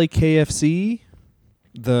 Much like KFC,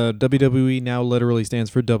 The WWE now literally stands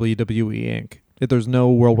for WWE Inc. There's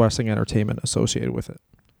no World Wrestling Entertainment associated with it.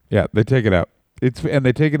 Yeah, they take it out.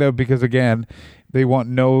 They take it out because, again, they want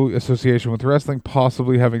no association with wrestling,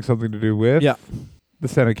 possibly having something to do with the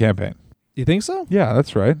Senate campaign. You think so? Yeah,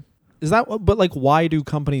 that's right. Is that but like why do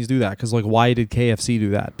companies do that? Because like why did KFC do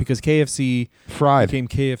that? Because KFC Fried. became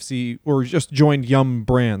KFC or just joined Yum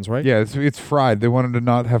Brands, right? Yeah, it's fried. They wanted to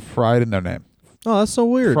not have fried in their name. Oh, that's so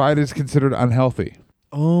weird. Fried is considered unhealthy.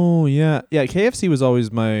 Oh yeah, yeah. KFC was always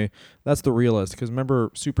that's the realist. Because remember,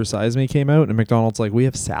 Super Size Me came out, and McDonald's like, we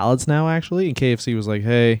have salads now actually, and KFC was like,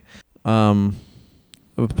 hey,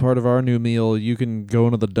 part of our new meal, you can go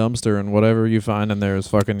into the dumpster and whatever you find in there is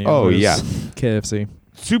fucking yours. Oh, yeah. KFC.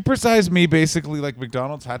 Supersize Me, basically, like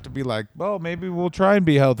McDonald's had to be like, well, maybe we'll try and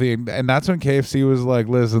be healthy, and that's when KFC was like,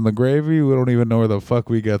 listen, the gravy, we don't even know where the fuck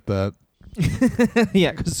we get that.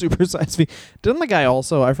 Yeah, because Super Size Me. Didn't the guy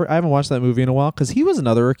also? I haven't watched that movie in a while because he was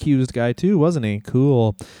another accused guy too, wasn't he?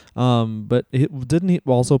 Cool. But didn't he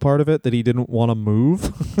also part of it that he didn't want to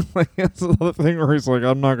move? Like that's another thing where he's like,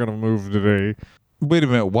 I'm not gonna move today. Wait a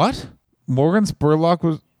minute, what? Morgan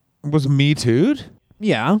Spurlock was Me Too'd?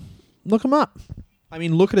 Yeah, look him up. I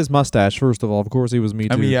mean, look at his mustache, first of all. Of course he was Me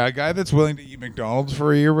Too. I mean, yeah, a guy that's willing to eat McDonald's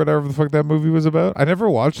for a year, whatever the fuck that movie was about. I never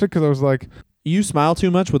watched it because I was like... You smile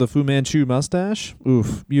too much with a Fu Manchu mustache?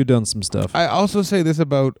 Oof, you done some stuff. I also say this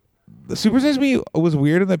about... The Super Size Me was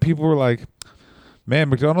weird in that people were like, man,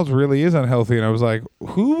 McDonald's really is unhealthy. And I was like,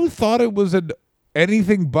 who thought it was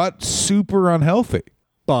anything but super unhealthy?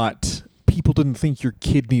 But people didn't think your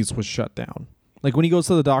kidneys was shut down. Like when he goes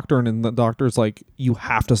to the doctor and the doctor's like, you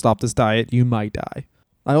have to stop this diet, you might die.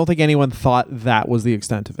 I don't think anyone thought that was the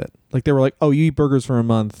extent of it. Like they were like, oh, you eat burgers for a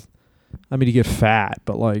month. I mean, you get fat,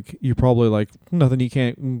 but like you're probably like nothing, you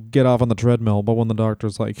can't get off on the treadmill. But when the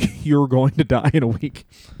doctor's like, you're going to die in a week.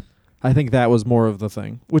 I think that was more of the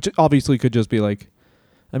thing, which obviously could just be like,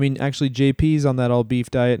 I mean, actually JP's on that all beef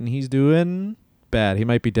diet and he's doing bad. He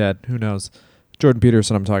might be dead. Who knows? Jordan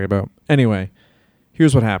Peterson I'm talking about. Anyway,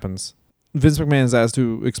 here's what happens. Vince McMahon is asked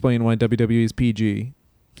to explain why WWE is PG.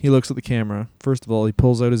 He looks at the camera. First of all, he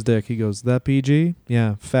pulls out his dick. He goes, that PG?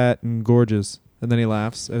 Yeah, fat and gorgeous. And then he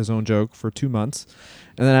laughs at his own joke for 2 months.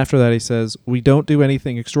 And then after that, he says, we don't do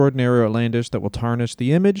anything extraordinary or outlandish that will tarnish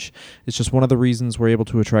the image. It's just one of the reasons we're able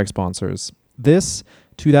to attract sponsors. This,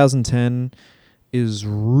 2010, is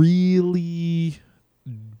really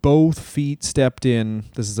both feet stepped in.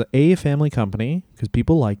 This is a family company, because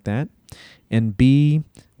people like that. And B,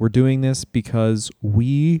 we're doing this because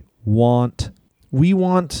we want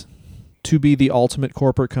to be the ultimate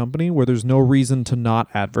corporate company where there's no reason to not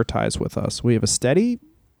advertise with us. We have a steady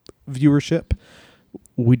viewership.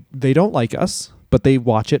 They don't like us, but they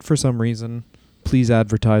watch it for some reason. Please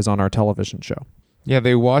advertise on our television show. Yeah,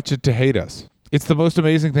 they watch it to hate us. It's the most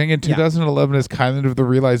amazing thing. And 2011 is kind of the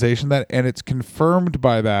realization that, and it's confirmed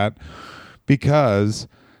by that because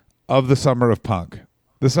of the Summer of Punk.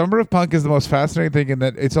 The Summer of Punk is the most fascinating thing in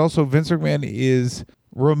that it's also Vince McMahon is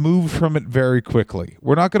removed from it very quickly.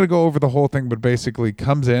 We're not going to go over the whole thing, but basically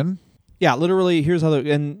comes in. Yeah, literally, here's how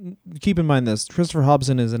and keep in mind this, Christopher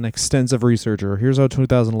Hobson is an extensive researcher. Here's how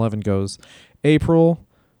 2011 goes. April,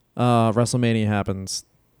 WrestleMania happens.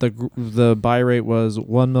 The buy rate was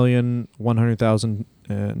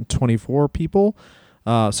 1,100,024 people.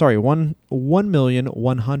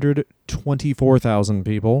 1,124,000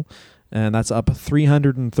 people. And that's up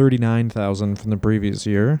 339,000 from the previous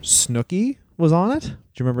year. Snooki was on it. Do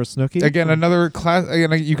you remember Snooki? Again, another class.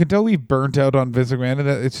 Again, you can tell we've burnt out on Vince McMahon. And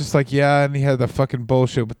it's just like, yeah, and he had the fucking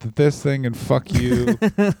bullshit with this thing and fuck you.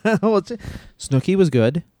 Snooki was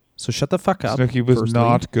good, so shut the fuck up. Snooki was firstly.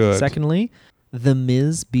 not good. Secondly, The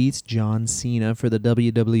Miz beats John Cena for the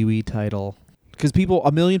WWE title. Because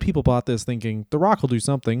a million people bought this thinking The Rock will do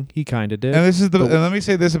something. He kind of did. And and let me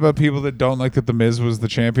say this about people that don't like that The Miz was the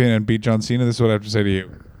champion and beat John Cena. This is what I have to say to you.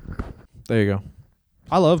 There you go.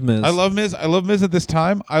 I love Miz. I love Miz at this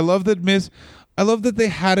time. I love that they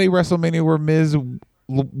had a WrestleMania where Miz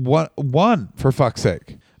won, for fuck's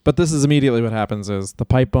sake. But this is immediately what happens is the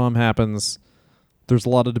pipe bomb happens. There's a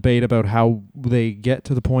lot of debate about how they get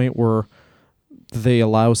to the point where they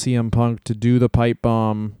allow CM Punk to do the pipe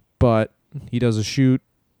bomb, but he does a shoot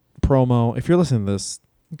promo. If you're listening to this,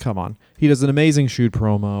 come on. He does an amazing shoot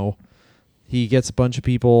promo. He gets a bunch of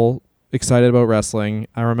people excited about wrestling.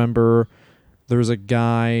 I remember there's a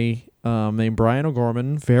guy named Brian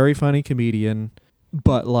O'Gorman, very funny comedian,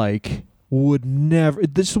 but like would never.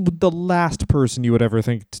 This is the last person you would ever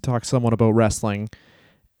think to talk to someone about wrestling.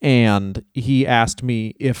 And he asked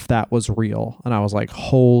me if that was real. And I was like,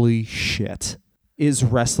 holy shit. Is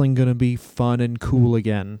wrestling going to be fun and cool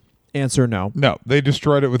again? Answer no. No, they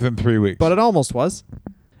destroyed it within 3 weeks. But it almost was.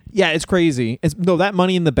 Yeah, it's crazy. That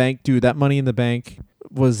Money in the Bank, dude. That Money in the Bank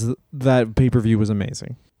that pay-per-view was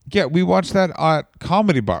amazing. yeah, we watched that at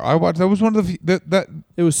Comedy Bar. That was one of the that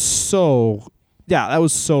It was so. Yeah, that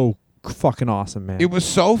was so fucking awesome, man. it was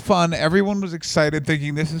so fun. Everyone was excited,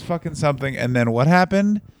 thinking this is fucking something. And then what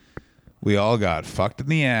happened? We all got fucked in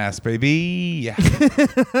the ass, baby. Yeah.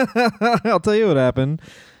 I'll tell you what happened.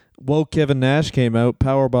 Woke Kevin Nash came out,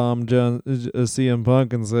 powerbombed CM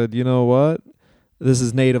Punk, and said, "You know what? This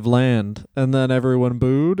is native land." And then everyone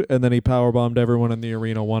booed, and then he powerbombed everyone in the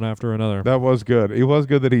arena one after another. That was good. It was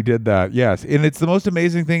good that he did that. Yes. And it's the most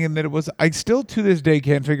amazing thing in that it was, I still to this day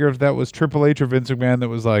can't figure if that was Triple H or Vince McMahon that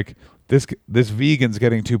was like, this vegan's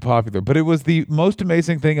getting too popular. But it was the most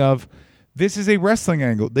amazing thing of, this is a wrestling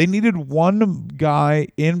angle. They needed one guy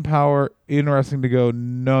in power in wrestling to go,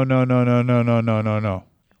 no, no, no, no, no, no, no, no, no.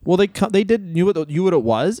 Well, they knew what it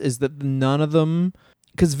was, is that none of them,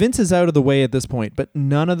 because Vince is out of the way at this point, but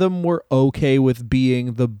none of them were okay with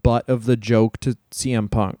being the butt of the joke to CM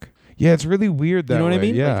Punk. Yeah, it's really weird that way. You know what I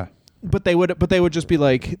mean? Yeah. But they would just be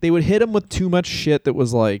like, they would hit him with too much shit that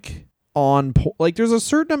was like like there's a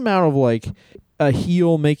certain amount of like a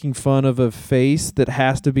heel making fun of a face that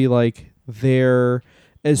has to be like there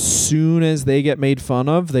as soon as they get made fun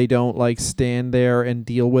of. They don't like stand there and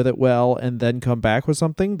deal with it well and then come back with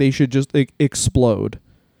something. They should just explode.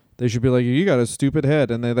 They should be like, you got a stupid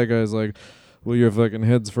head. And the other guy's like, well, your fucking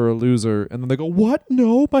head's for a loser. And then they go, what?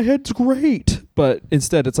 No, my head's great. But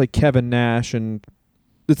instead, it's like Kevin Nash and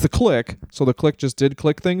it's the Click. So the Click just did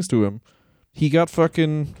Click things to him. He got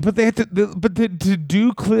fucking... But they had to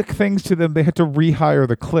do Click things to them, they had to rehire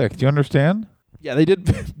the Click. Do you understand? Yeah, they did.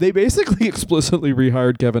 They basically explicitly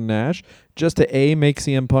rehired Kevin Nash just to A, make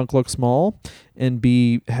CM Punk look small, and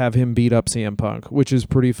B, have him beat up CM Punk, which is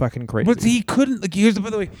pretty fucking crazy. But he couldn't. Like, by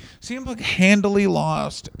the way, CM Punk handily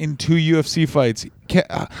lost in 2 UFC fights.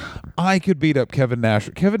 I could beat up Kevin Nash.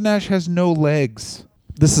 Kevin Nash has no legs.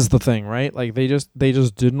 This is the thing, right? Like they just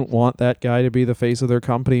didn't want that guy to be the face of their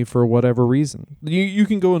company for whatever reason. You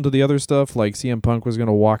can go into the other stuff, like CM Punk was going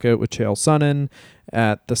to walk out with Chael Sonnen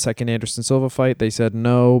at the second Anderson Silva fight. They said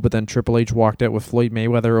no, but then Triple H walked out with Floyd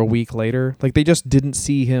Mayweather a week later. Like they just didn't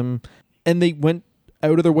see him, and they went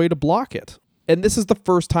out of their way to block it. And this is the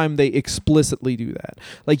first time they explicitly do that.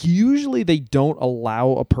 Like, usually they don't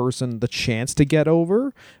allow a person the chance to get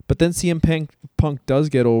over, but then CM Punk does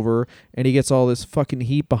get over, and he gets all this fucking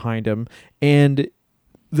heat behind him. And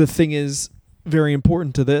the thing is, very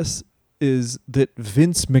important to this, is that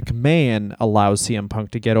Vince McMahon allows CM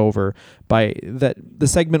Punk to get over by the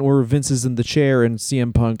segment where Vince is in the chair and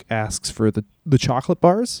CM Punk asks for the chocolate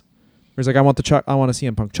bars. He's like, I want a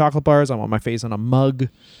CM Punk chocolate bars. I want my face on a mug.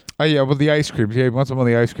 Oh, yeah, well, the ice creams. Yeah, he wants some of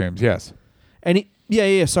the ice creams, yes. And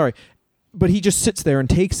sorry. But he just sits there and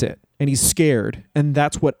takes it, and he's scared. And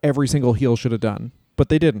that's what every single heel should have done. But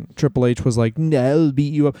they didn't. Triple H was like, no, I'll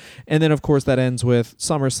beat you up. And then, of course, that ends with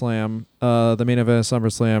SummerSlam, the main event of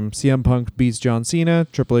SummerSlam. CM Punk beats John Cena.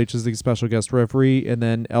 Triple H is the special guest referee. And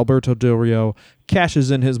then Alberto Del Rio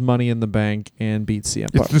cashes in his Money in the Bank and beats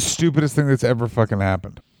CM Punk. It's the stupidest thing that's ever fucking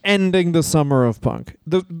happened. Ending the Summer of Punk.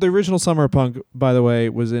 The original Summer of Punk, by the way,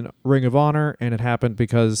 was in Ring of Honor, and it happened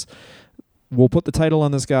because we'll put the title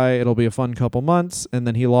on this guy. It'll be a fun couple months, and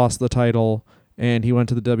then he lost the title, and he went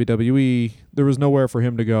to the WWE. There was nowhere for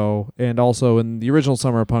him to go, and also in the original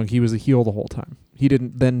Summer of Punk, he was a heel the whole time. He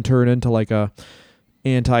didn't then turn into like a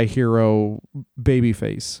anti-hero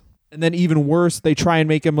babyface. And then even worse, they try and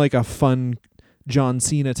make him like a fun John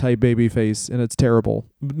Cena type babyface, and it's terrible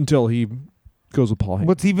until he goes with Paul Heyman.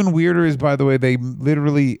 What's even weirder is, by the way, they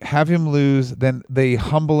literally have him lose, then they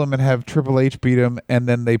humble him and have Triple H beat him, and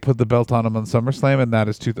then they put the belt on him on SummerSlam, and that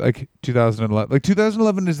is 2011. Like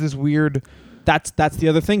 2011 is this weird. That's the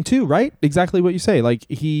other thing too, right? Exactly what you say. Like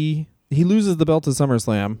he loses the belt at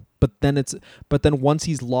SummerSlam, but then once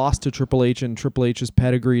he's lost to Triple H and Triple H has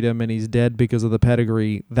pedigreed him and he's dead because of the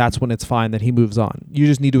pedigree, that's when it's fine that he moves on. You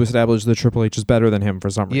just need to establish that Triple H is better than him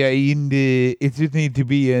for some reason. Yeah, it just needs to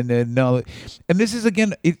be no. And this is,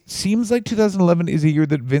 again, it seems like 2011 is a year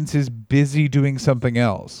that Vince is busy doing something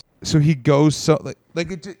else. So he goes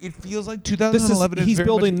it feels like 2011 is he's very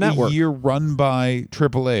building much network. A year run by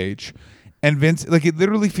Triple H. And Vince, like, it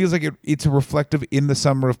literally feels like it's reflective in the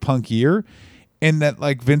Summer of Punk year. And that,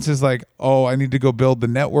 like, Vince is like, oh, I need to go build the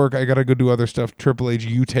network. I got to go do other stuff. Triple H,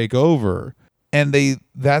 you take over. And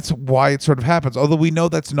that's why it sort of happens. Although we know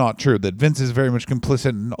that's not true, that Vince is very much complicit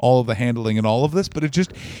in all of the handling and all of this. But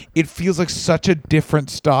it feels like such a different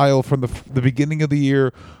style from the beginning of the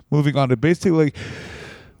year moving on to basically, like,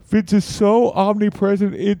 Vince is so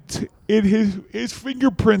omnipresent. his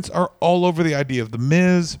fingerprints are all over the idea of the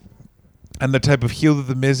Miz. And the type of heel that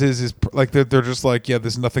the Miz is like they're just like, yeah,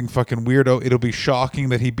 there's nothing fucking weirdo. It'll be shocking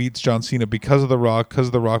that he beats John Cena because of the Rock, because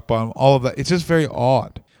of the Rock Bottom, all of that. It's just very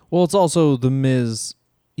odd. Well, it's also the Miz.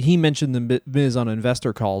 He mentioned the Miz on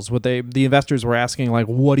investor calls. The investors were asking, like,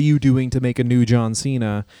 what are you doing to make a new John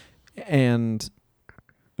Cena? And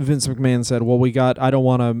Vince McMahon said, well, I don't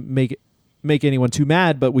want to make anyone too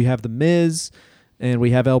mad, but we have the Miz and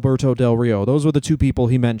we have Alberto Del Rio. Those were the two people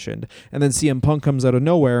he mentioned. And then CM Punk comes out of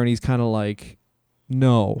nowhere and he's kind of like,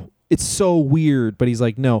 no. It's so weird, but he's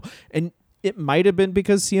like, no. And it might have been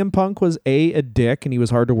because CM Punk was A dick and he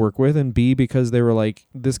was hard to work with, and B, because they were like,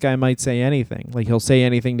 this guy might say anything. Like, he'll say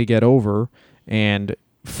anything to get over. And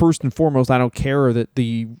first and foremost, I don't care that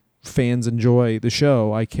the fans enjoy the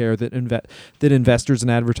show. I care that that investors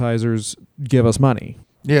and advertisers give us money.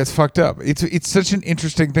 Yeah, it's fucked up. It's such an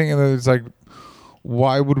interesting thing, and it's like,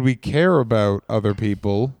 why would we care about other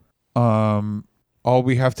people? All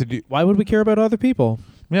we have to do. Why would we care about other people?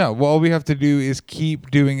 Yeah, well, all we have to do is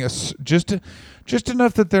keep doing just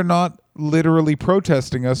enough that they're not literally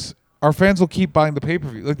protesting us. Our fans will keep buying the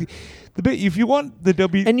pay-per-view. Like the bit, if you want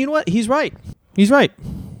the And you know what? He's right. He's right.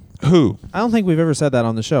 Who? I don't think we've ever said that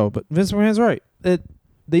on the show, but Vince McMahon's right.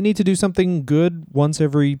 They need to do something good once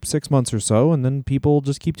every 6 months or so, and then people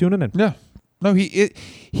just keep tuning in. Yeah. No,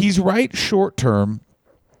 he's right short term.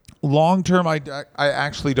 Long term, I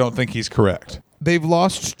actually don't think he's correct. They've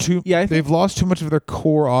lost they've lost too much of their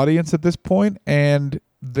core audience at this point, and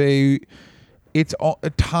it's a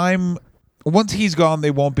time. Once he's gone,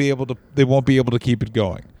 they won't be able to keep it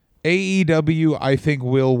going. AEW, I think,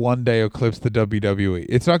 will one day eclipse the WWE.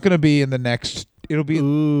 It's not going to be in the next. It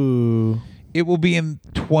will be in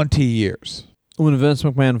 20 years. When Vince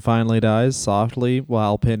McMahon finally dies softly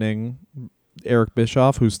while pinning Eric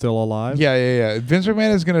Bischoff, who's still alive. Yeah. Vince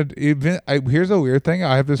McMahon is going to... Here's a weird thing.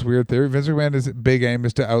 I have this weird theory. Vince McMahon's big aim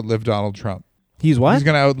is to outlive Donald Trump. He's what? He's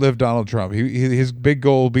going to outlive Donald Trump. His big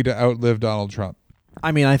goal will be to outlive Donald Trump.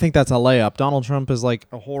 I mean, I think that's a layup. Donald Trump is like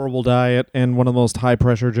a horrible diet and one of the most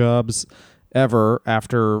high-pressure jobs ever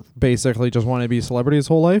after basically just wanting to be a celebrity his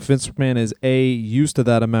whole life. Vince McMahon is A, used to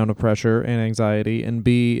that amount of pressure and anxiety, and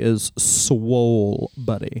B, is swole,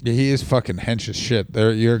 buddy. Yeah, he is fucking hench as shit.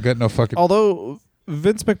 You're getting no fucking... Although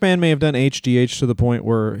Vince McMahon may have done HGH to the point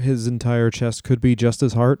where his entire chest could be just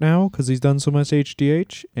his heart now because he's done so much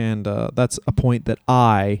HGH, and that's a point that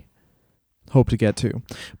I hope to get to.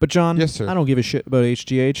 But John, yes, sir. I don't give a shit about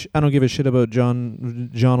HGH. I don't give a shit about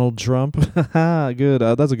Donald Trump. Good.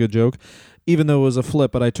 That's a good joke. Even though it was a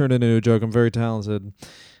flip, but I turned it into a joke. I'm very talented.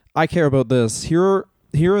 I care about this. Here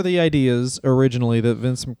are the ideas originally that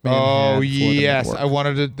Vince McMahon had for yes. the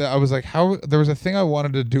network. I was like, how... There was a thing I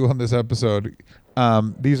wanted to do on this episode.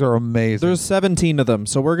 These are amazing. There's 17 of them,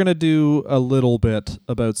 so we're going to do a little bit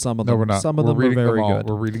about some of them. No, we're not. Some of them are very good.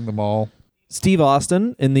 We're reading them all. Steve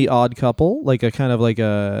Austin in The Odd Couple,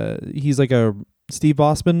 he's like a Steve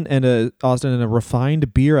Austin and a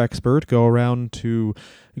refined beer expert go around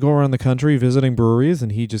the country visiting breweries,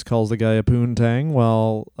 and he just calls the guy a poontang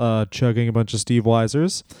while chugging a bunch of Steve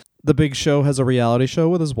Weisers. The Big Show has a reality show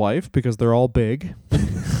with his wife because they're all big.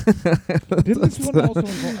 Didn't this one also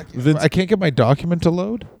involve... I can't get my document to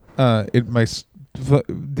load.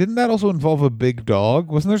 Didn't that also involve a big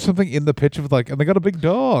dog? Wasn't there something in the pitch of and they got a big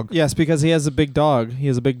dog? Yes, because he has a big dog. He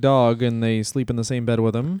has a big dog, and they sleep in the same bed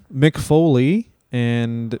with him. Mick Foley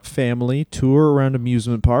and family tour around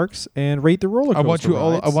amusement parks and rate the roller coaster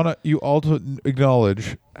rides. I want you all to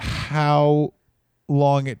acknowledge how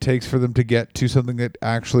long it takes for them to get to something that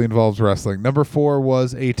actually involves wrestling. Number 4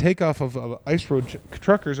 was a takeoff of Ice Road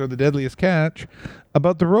Truckers or The Deadliest Catch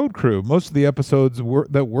about the road crew. Most of the episodes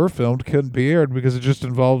that were filmed couldn't be aired because it just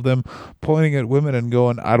involved them pointing at women and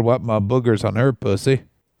going, "I'd wipe my boogers on her pussy."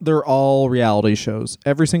 They're all reality shows.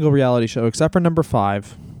 Every single reality show except for number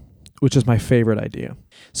 5, which is my favorite idea.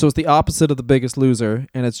 So it's the opposite of The Biggest Loser,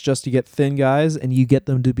 and it's just you get thin guys and you get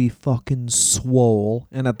them to be fucking swole,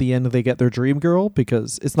 and at the end they get their dream girl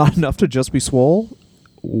because it's not enough to just be swole.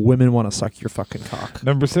 Women want to suck your fucking cock.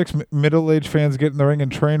 Number 6, middle-aged fans get in the ring and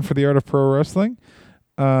train for the art of pro wrestling.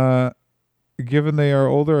 Given they are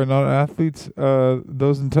older and not athletes,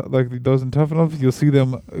 those in Tough Enough, you'll see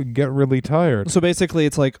them get really tired. So basically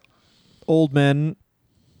it's like old men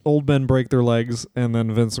break their legs, and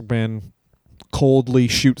then Vince McMahon coldly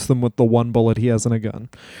shoots them with the one bullet he has in a gun.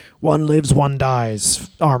 One lives, one dies.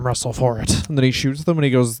 Arm wrestle for it. And then he shoots them, and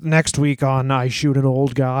he goes, next week on I Shoot an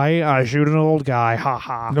Old Guy, ha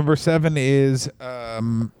ha. Number 7 is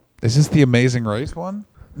this The Amazing Race one?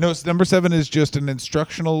 No, number 7 is just an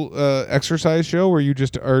instructional exercise show where you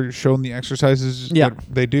just are shown the exercises that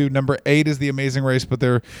they do. Number 8 is The Amazing Race, but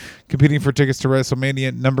they're competing for tickets to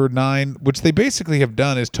WrestleMania. Number 9, which they basically have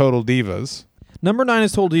done, is Total Divas. Number 9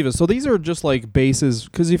 is Total Divas. So these are just like bases,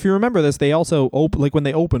 because if you remember this, they also like when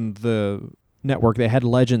they opened the network, they had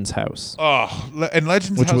Legends House. Oh, and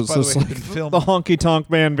Legends which House, was by the just way, like had been filmed. the honky tonk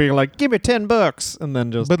man being like, "Give me $10," and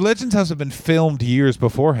then just. But Legends House had been filmed years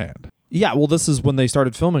beforehand. Yeah, well, this is when they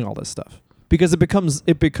started filming all this stuff, because it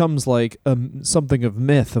becomes like something of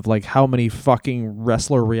myth of like how many fucking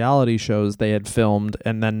wrestler reality shows they had filmed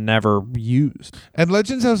and then never used. And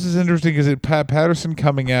Legends House is interesting because it Pat Patterson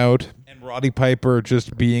coming out and Roddy Piper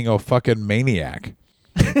just being a fucking maniac.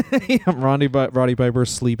 Yeah, Roddy Piper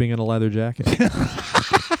sleeping in a leather jacket.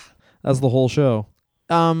 That's the whole show.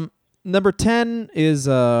 Number 10 is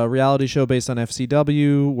a reality show based on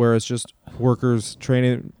FCW, where it's just workers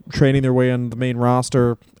training their way on the main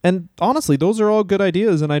roster. And honestly, those are all good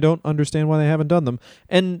ideas, and I don't understand why they haven't done them.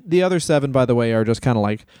 And the other 7, by the way, are just kind of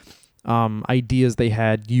like ideas they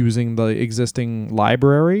had using the existing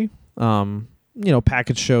library.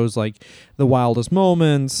 Package shows like The Wildest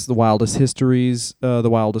Moments, The Wildest Histories, The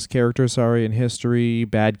Wildest Characters, in history,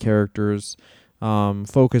 Bad Characters,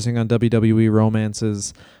 focusing on WWE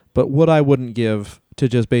romances. But what I wouldn't give to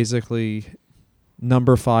just basically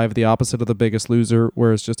number 5, the opposite of The Biggest Loser,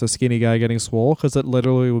 where it's just a skinny guy getting swole, because it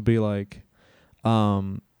literally would be like,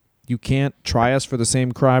 you can't try us for the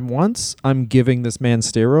same crime once. I'm giving this man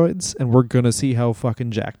steroids, and we're going to see how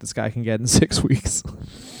fucking jacked this guy can get in 6 weeks.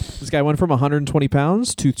 This guy went from 120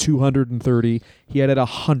 pounds to 230. He added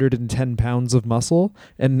 110 pounds of muscle,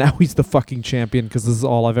 and now he's the fucking champion because this is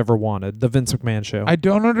all I've ever wanted. The Vince McMahon show. I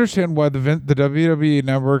don't understand why the WWE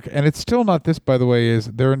Network, and it's still not this, by the way, is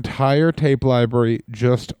their entire tape library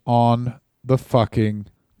just on the fucking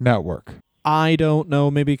network. I don't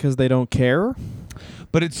know, maybe because they don't care.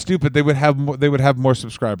 But it's stupid. They would have more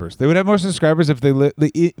subscribers. They would have more subscribers if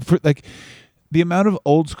for like the amount of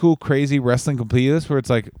old school crazy wrestling completists where it's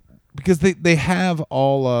like, because they have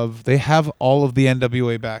all of the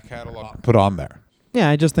NWA back catalog put on there. Yeah,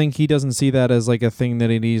 I just think he doesn't see that as like a thing that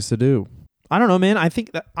he needs to do. I don't know, man. I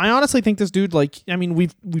honestly think this dude, like, I mean,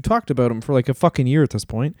 we've talked about him for like a fucking year at this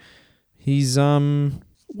point. He's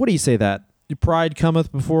what do you say that? Pride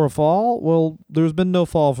cometh before a fall? Well, there's been no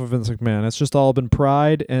fall for Vince McMahon. It's just all been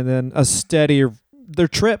pride and then a steadier. They're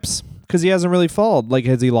trips because he hasn't really fallen. Like,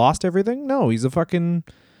 has he lost everything? No, he's a fucking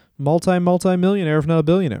multi-millionaire, if not a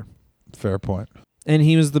billionaire. Fair point. And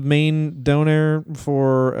he was the main donor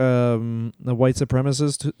for the white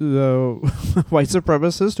supremacist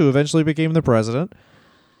who eventually became the president.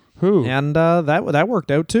 Who? And that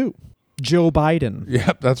worked out too. Joe Biden.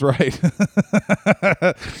 Yep, that's right.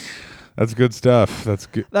 That's good stuff. That's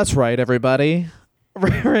good. That's right, everybody.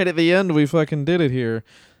 Right at the end, we fucking did it here.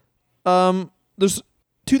 There's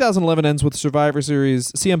 2011 ends with Survivor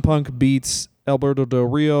Series. CM Punk beats Alberto Del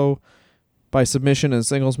Rio by submission in a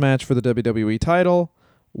singles match for the WWE title.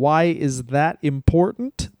 Why is that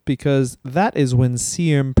important? Because that is when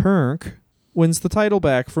CM Punk wins the title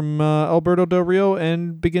back from Alberto Del Rio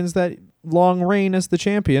and begins that long reign as the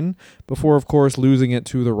champion before, of course, losing it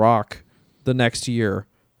to The Rock the next year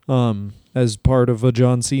as part of a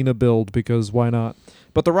John Cena build, because why not?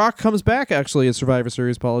 But The Rock comes back, actually, at Survivor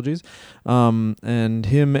Series, apologies. And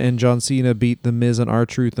him and John Cena beat The Miz and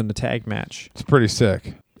R-Truth in a tag match. It's pretty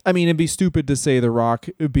sick. I mean, it'd be stupid to say The Rock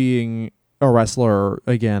being a wrestler,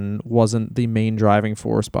 again, wasn't the main driving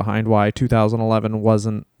force behind why 2011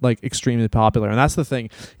 wasn't, like, extremely popular. And that's the thing.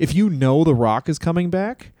 If you know The Rock is coming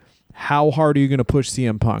back, how hard are you going to push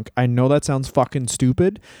CM Punk? I know that sounds fucking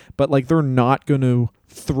stupid, but, like, they're not going to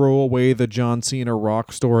throw away the John Cena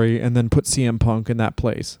Rock story and then put CM Punk in that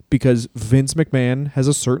place, because Vince McMahon has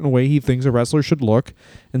a certain way he thinks a wrestler should look,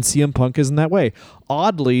 and CM Punk isn't that way.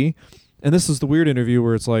 Oddly, and this is the weird interview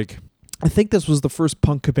where it's like, I think this was the first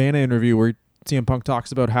Punk Cabana interview where CM Punk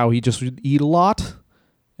talks about how he just would eat a lot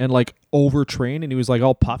and like overtrain, and he was like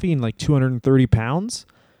all puffy and like 230 pounds,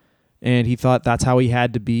 and he thought that's how he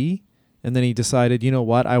had to be. And then he decided, you know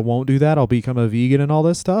what, I won't do that. I'll become a vegan and all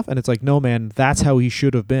this stuff. And it's like, no, man, that's how he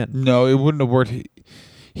should have been. No, it wouldn't have worked.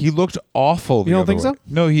 He looked awful. You don't think so?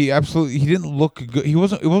 No, he didn't look good. It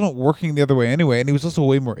wasn't working the other way anyway. And he was also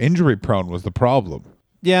way more injury prone was the problem.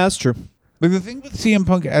 Yeah, that's true. Like, the thing with CM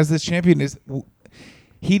Punk as this champion is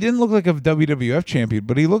he didn't look like a WWF champion,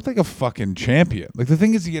 but he looked like a fucking champion. Like, the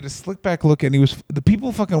thing is, he had a slick back look, and the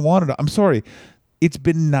people fucking wanted it. I'm sorry. It's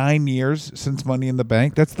been 9 years since Money in the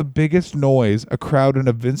Bank. That's the biggest noise a crowd in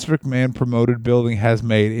a Vince McMahon promoted building has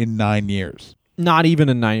made in 9 years. Not even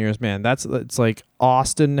in 9 years, man. It's like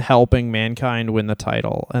Austin helping Mankind win the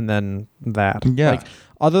title, and then that. Yeah. Like,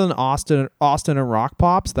 other than Austin and Rock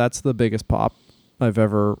pops, that's the biggest pop I've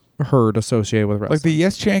ever heard associated with wrestling. Like the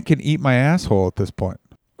Yes Chant can eat my asshole at this point.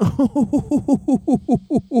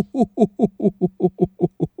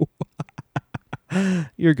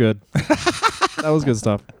 You're good. That was good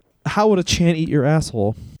stuff. How would a chant eat your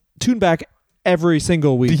asshole? Tune back every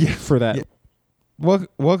single week for that. Yeah.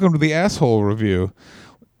 Welcome to the asshole review.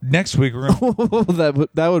 Next week we're gonna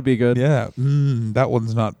that would be good. yeah. That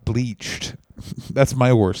one's not bleached. That's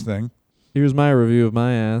my worst thing. Here's my review of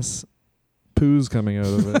my ass. Poo's coming out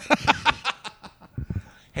of it.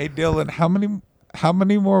 Hey Dylan, how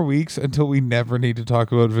many more weeks until we never need to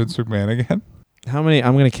talk about Vince McMahon again? How many?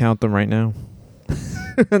 I'm gonna count them right now.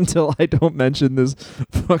 Until I don't mention this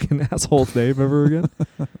fucking asshole's name ever again.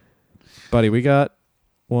 Buddy, we got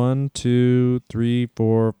 1, 2, 3,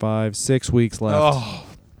 4, 5, 6 weeks left. Oh,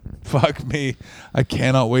 fuck me! I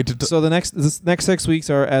cannot wait to. So this next 6 weeks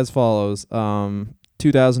are as follows: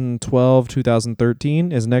 2012,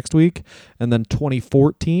 2013 is next week, and then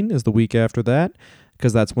 2014 is the week after that,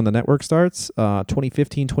 because that's when the network starts.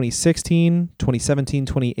 2015, 2016, 2017,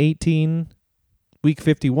 2018, week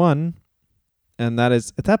 51. And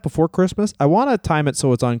is that before Christmas? I want to time it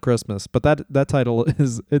so it's on Christmas, but that title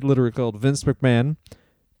is literally called Vince McMahon,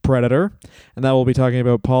 Predator, and that will be talking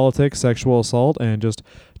about politics, sexual assault, and just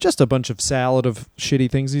a bunch of salad of shitty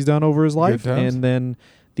things he's done over his life, and then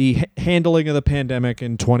the handling of the pandemic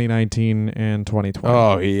in 2019 and 2020.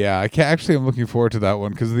 Oh yeah, I'm looking forward to that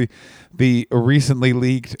one because the recently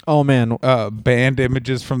leaked banned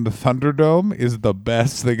images from the Thunderdome is the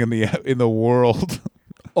best thing in the world.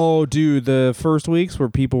 Oh, dude, the first weeks where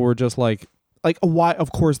people were just like why?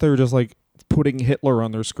 Of course, they were just like putting Hitler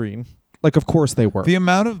on their screen. Like, of course they were. The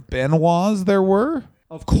amount of Benoits there were.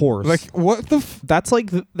 Of course. Like, what the? That's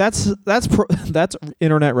like that's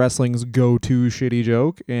internet wrestling's go-to shitty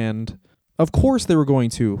joke, and of course they were going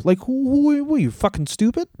to. Like, who are you, fucking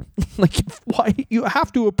stupid? Like, why you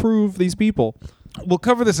have to approve these people? We'll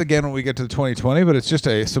cover this again when we get to the 2020, but it's just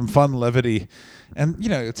some fun levity. And,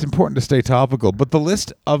 it's important to stay topical. But the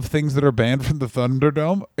list of things that are banned from the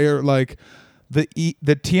Thunderdome are like the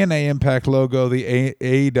TNA Impact logo, the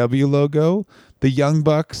AEW logo, the Young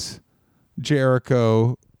Bucks,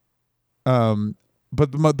 Jericho.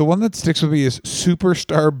 But the one that sticks with me is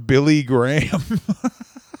Superstar Billy Graham.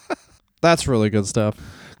 That's really good stuff.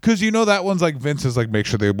 Because that one's like Vince is like, make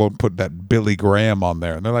sure they won't put that Billy Graham on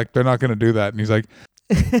there. And they're like, they're not going to do that. And he's like...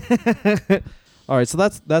 All right, so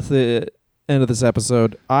that's the end of this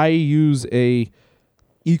episode. I use a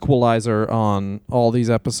equalizer on all these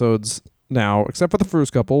episodes now, except for the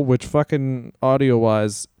first couple, which fucking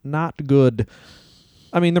audio-wise, not good.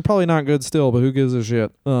 I mean, they're probably not good still, but who gives a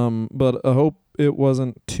shit? But I hope it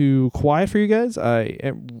wasn't too quiet for you guys. I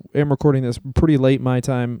am recording this pretty late my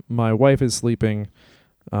time. My wife is sleeping.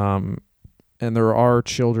 And there are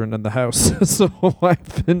children in the house, so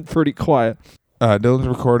I've been pretty quiet. Dylan's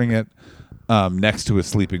recording it next to his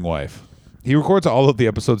sleeping wife. He records all of the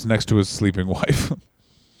episodes next to his sleeping wife.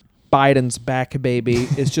 Biden's back, baby.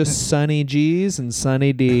 It's just Sunny G's and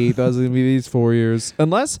Sunny D. Those are going to be these 4 years.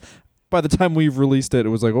 Unless by the time we've released it, it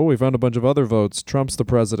was like, oh, we found a bunch of other votes. Trump's the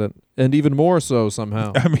president. And even more so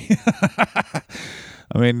somehow. I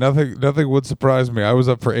mean, nothing would surprise me. I was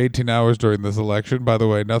up for 18 hours during this election. By the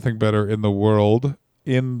way, nothing better in the world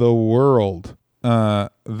than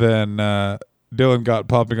Dylan got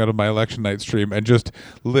popping out of my election night stream and just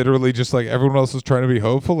literally just like everyone else was trying to be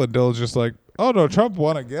hopeful, and Dylan's just like, oh no, Trump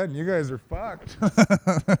won again. You guys are fucked.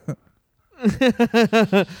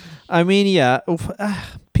 I mean, yeah,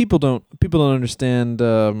 people don't understand.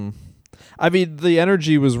 I mean, the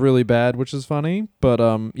energy was really bad, which is funny, but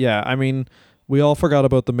yeah, I mean, we all forgot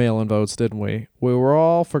about the mail-in votes, didn't we? We were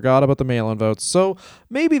all forgot about the mail-in votes. So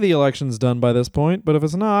maybe the election's done by this point, but if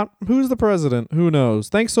it's not, who's the president? Who knows?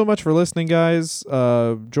 Thanks so much for listening, guys.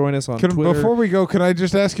 Join us on Twitter. Before we go, can I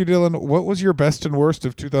just ask you, Dylan, what was your best and worst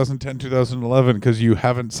of 2010, 2011? Because you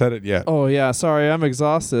haven't said it yet. Oh, yeah. Sorry, I'm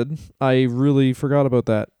exhausted. I really forgot about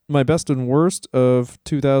that. My best and worst of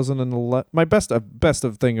 2011... My best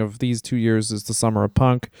of thing of these 2 years is the Summer of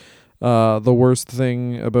Punk. The worst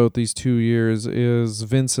thing about these 2 years is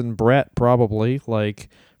Vince and Brett, probably, like,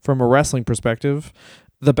 from a wrestling perspective.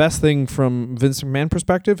 The best thing from Vince McMahon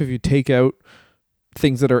perspective, if you take out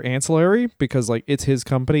things that are ancillary, because, like, it's his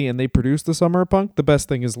company and they produce the Summer of Punk, the best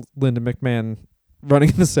thing is Linda McMahon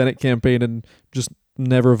running the Senate campaign and just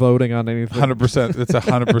never voting on anything. 100%. It's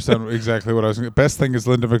 100% exactly what I was going to. Best thing is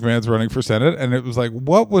Linda McMahon's running for Senate, and it was like,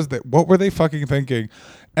 what was that? What were they fucking thinking?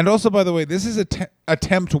 And also, by the way, this is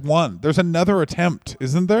attempt 1. There's another attempt,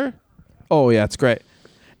 isn't there? Oh yeah, it's great.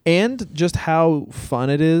 And just how fun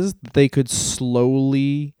it is that they could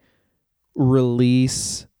slowly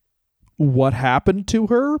release what happened to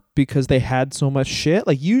her because they had so much shit.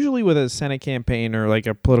 Like usually with a Senate campaign or like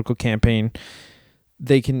a political campaign,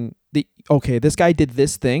 okay, this guy did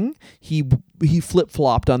this thing. He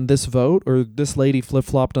flip-flopped on this vote, or this lady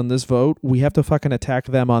flip-flopped on this vote. We have to fucking attack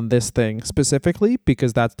them on this thing specifically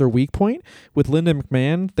because that's their weak point. With Linda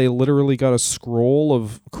McMahon, they literally got a scroll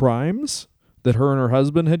of crimes that her and her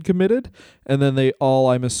husband had committed, and then they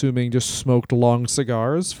all, I'm assuming, just smoked long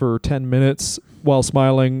cigars for 10 minutes while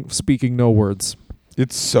smiling, speaking no words.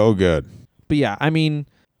 It's so good. But yeah, I mean,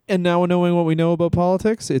 and now knowing what we know about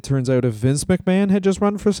politics, it turns out if Vince McMahon had just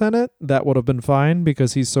run for Senate, that would have been fine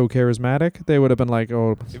because he's so charismatic. They would have been like,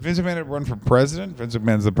 oh. If Vince McMahon had run for president, Vince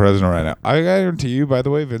McMahon's the president right now. I guarantee you, by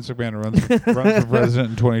the way, Vince McMahon runs for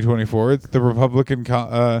president in 2024. It's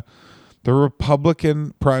the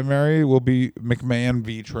Republican primary will be McMahon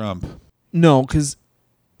v. Trump. No, because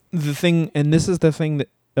the thing, and this is the thing that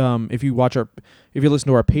if you listen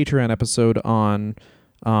to our Patreon episode on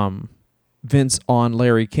Vince on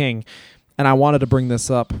Larry King, and I wanted to bring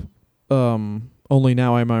this up, only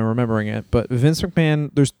now am I remembering it. But Vince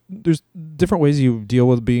McMahon, there's different ways you deal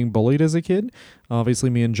with being bullied as a kid.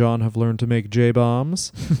 Obviously, me and John have learned to make J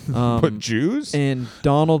bombs. But Jews? And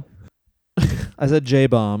Donald, I said J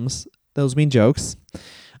bombs. Those mean jokes.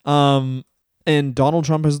 And Donald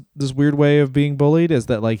Trump has this weird way of being bullied is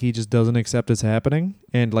that like he just doesn't accept it's happening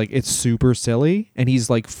and like it's super silly and he's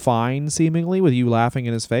like fine seemingly with you laughing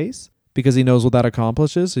in his face because he knows what that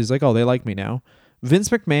accomplishes. He's like, oh, they like me now. Vince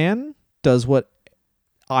McMahon does what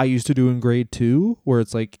I used to do in grade 2 where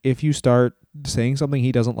it's like if you start saying something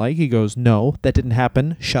he doesn't like, he goes, no, that didn't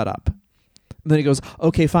happen. Shut up. And then he goes,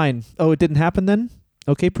 okay, fine. Oh, it didn't happen then?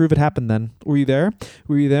 Okay, prove it happened then. Were you there?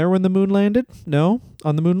 Were you there when the moon landed? No?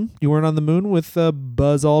 On the moon? You weren't on the moon with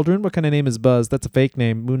Buzz Aldrin? What kind of name is Buzz? That's a fake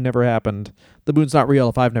name. Moon never happened. The moon's not real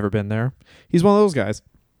if I've never been there. He's one of those guys.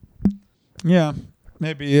 Yeah.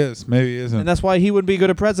 Maybe he is. Maybe he isn't. And that's why he wouldn't be good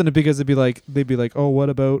at president because they'd be like, oh, what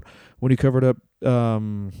about when you covered up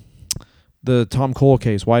the Tom Cole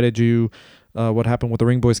case? Why did you... what happened with the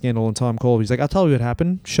Ring Boy scandal and Tom Cole? He's like, I'll tell you what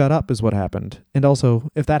happened. Shut up is what happened. And also,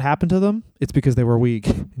 if that happened to them, it's because they were weak.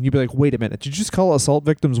 And you'd be like, wait a minute, did you just call assault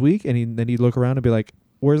victims weak? And then he'd look around and be like,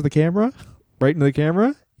 where's the camera? Right into the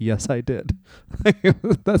camera? Yes, I did.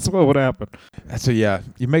 That's what would happen. Yeah,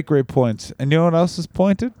 you make great points. And you know what else is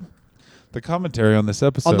pointed? The commentary on this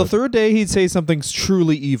episode. On the third day, he'd say something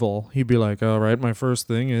truly evil. He'd be like, all right, my first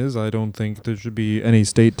thing is I don't think there should be any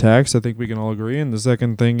state tax. I think we can all agree. And the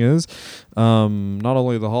second thing is not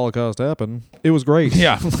only the Holocaust happened, it was great.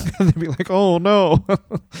 Yeah. And they'd be like, oh, no.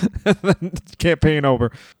 And then campaign over.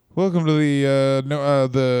 Welcome to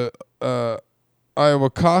the Iowa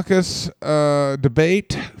caucus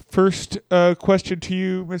debate. First question to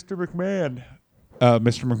you, Mr. McMahon.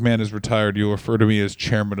 Mr. McMahon is retired. You'll refer to me as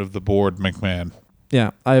chairman of the board, McMahon.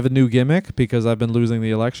 Yeah, I have a new gimmick because I've been losing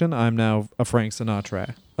the election. I'm now a Frank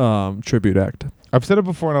Sinatra tribute act. I've said it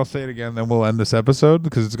before and I'll say it again, then we'll end this episode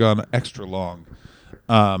because it's gone extra long.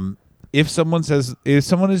 If someone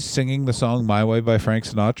is singing the song My Way by Frank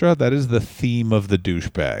Sinatra, that is the theme of the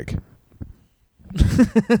douchebag.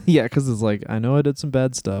 Yeah, because it's like, I know I did some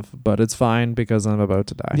bad stuff, but it's fine because I'm about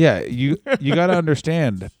to die. Yeah, you got to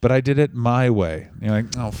understand, but I did it my way. You're like,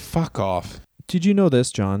 oh, fuck off. Did you know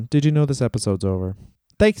this, John? Did you know this episode's over?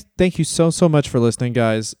 Thank you so much for listening,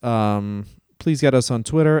 guys. Please get us on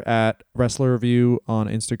Twitter at Wrestler Review, on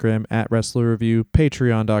Instagram at Wrestler Review,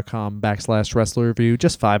 patreon.com/Wrestler Review.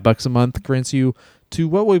 Just $5 a month grants you to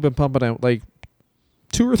what we've been pumping out, like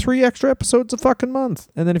 2 or 3 extra episodes a fucking month.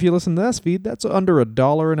 And then if you listen to this feed, that's under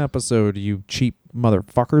 $1 an episode, you cheap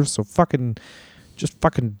motherfuckers. So just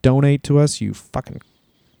fucking donate to us, you fucking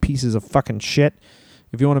pieces of fucking shit.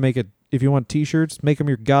 If you want t-shirts, make them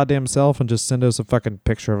your goddamn self and just send us a fucking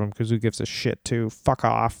picture of them because who gives a shit too? Fuck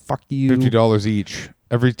off. Fuck you. $50 each.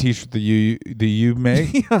 Every t-shirt that you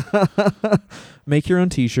make. Make your own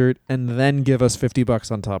t-shirt and then give us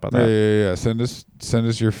 $50 on top of that. Yeah. Send us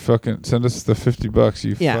the $50,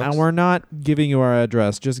 you Yeah, fucks. and we're not giving you our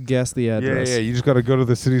address. Just guess the address. Yeah. You just got to go to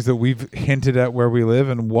the cities that we've hinted at where we live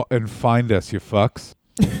and find us, you fucks.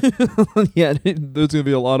 Yeah, there's going to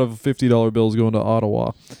be a lot of $50 bills going to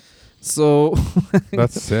Ottawa. So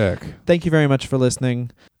that's sick. Thank you very much for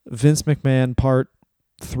listening. Vince McMahon part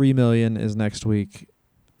 3 million is next week.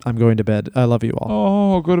 I'm going to bed. I love you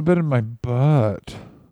all. Oh, go to bed in my butt.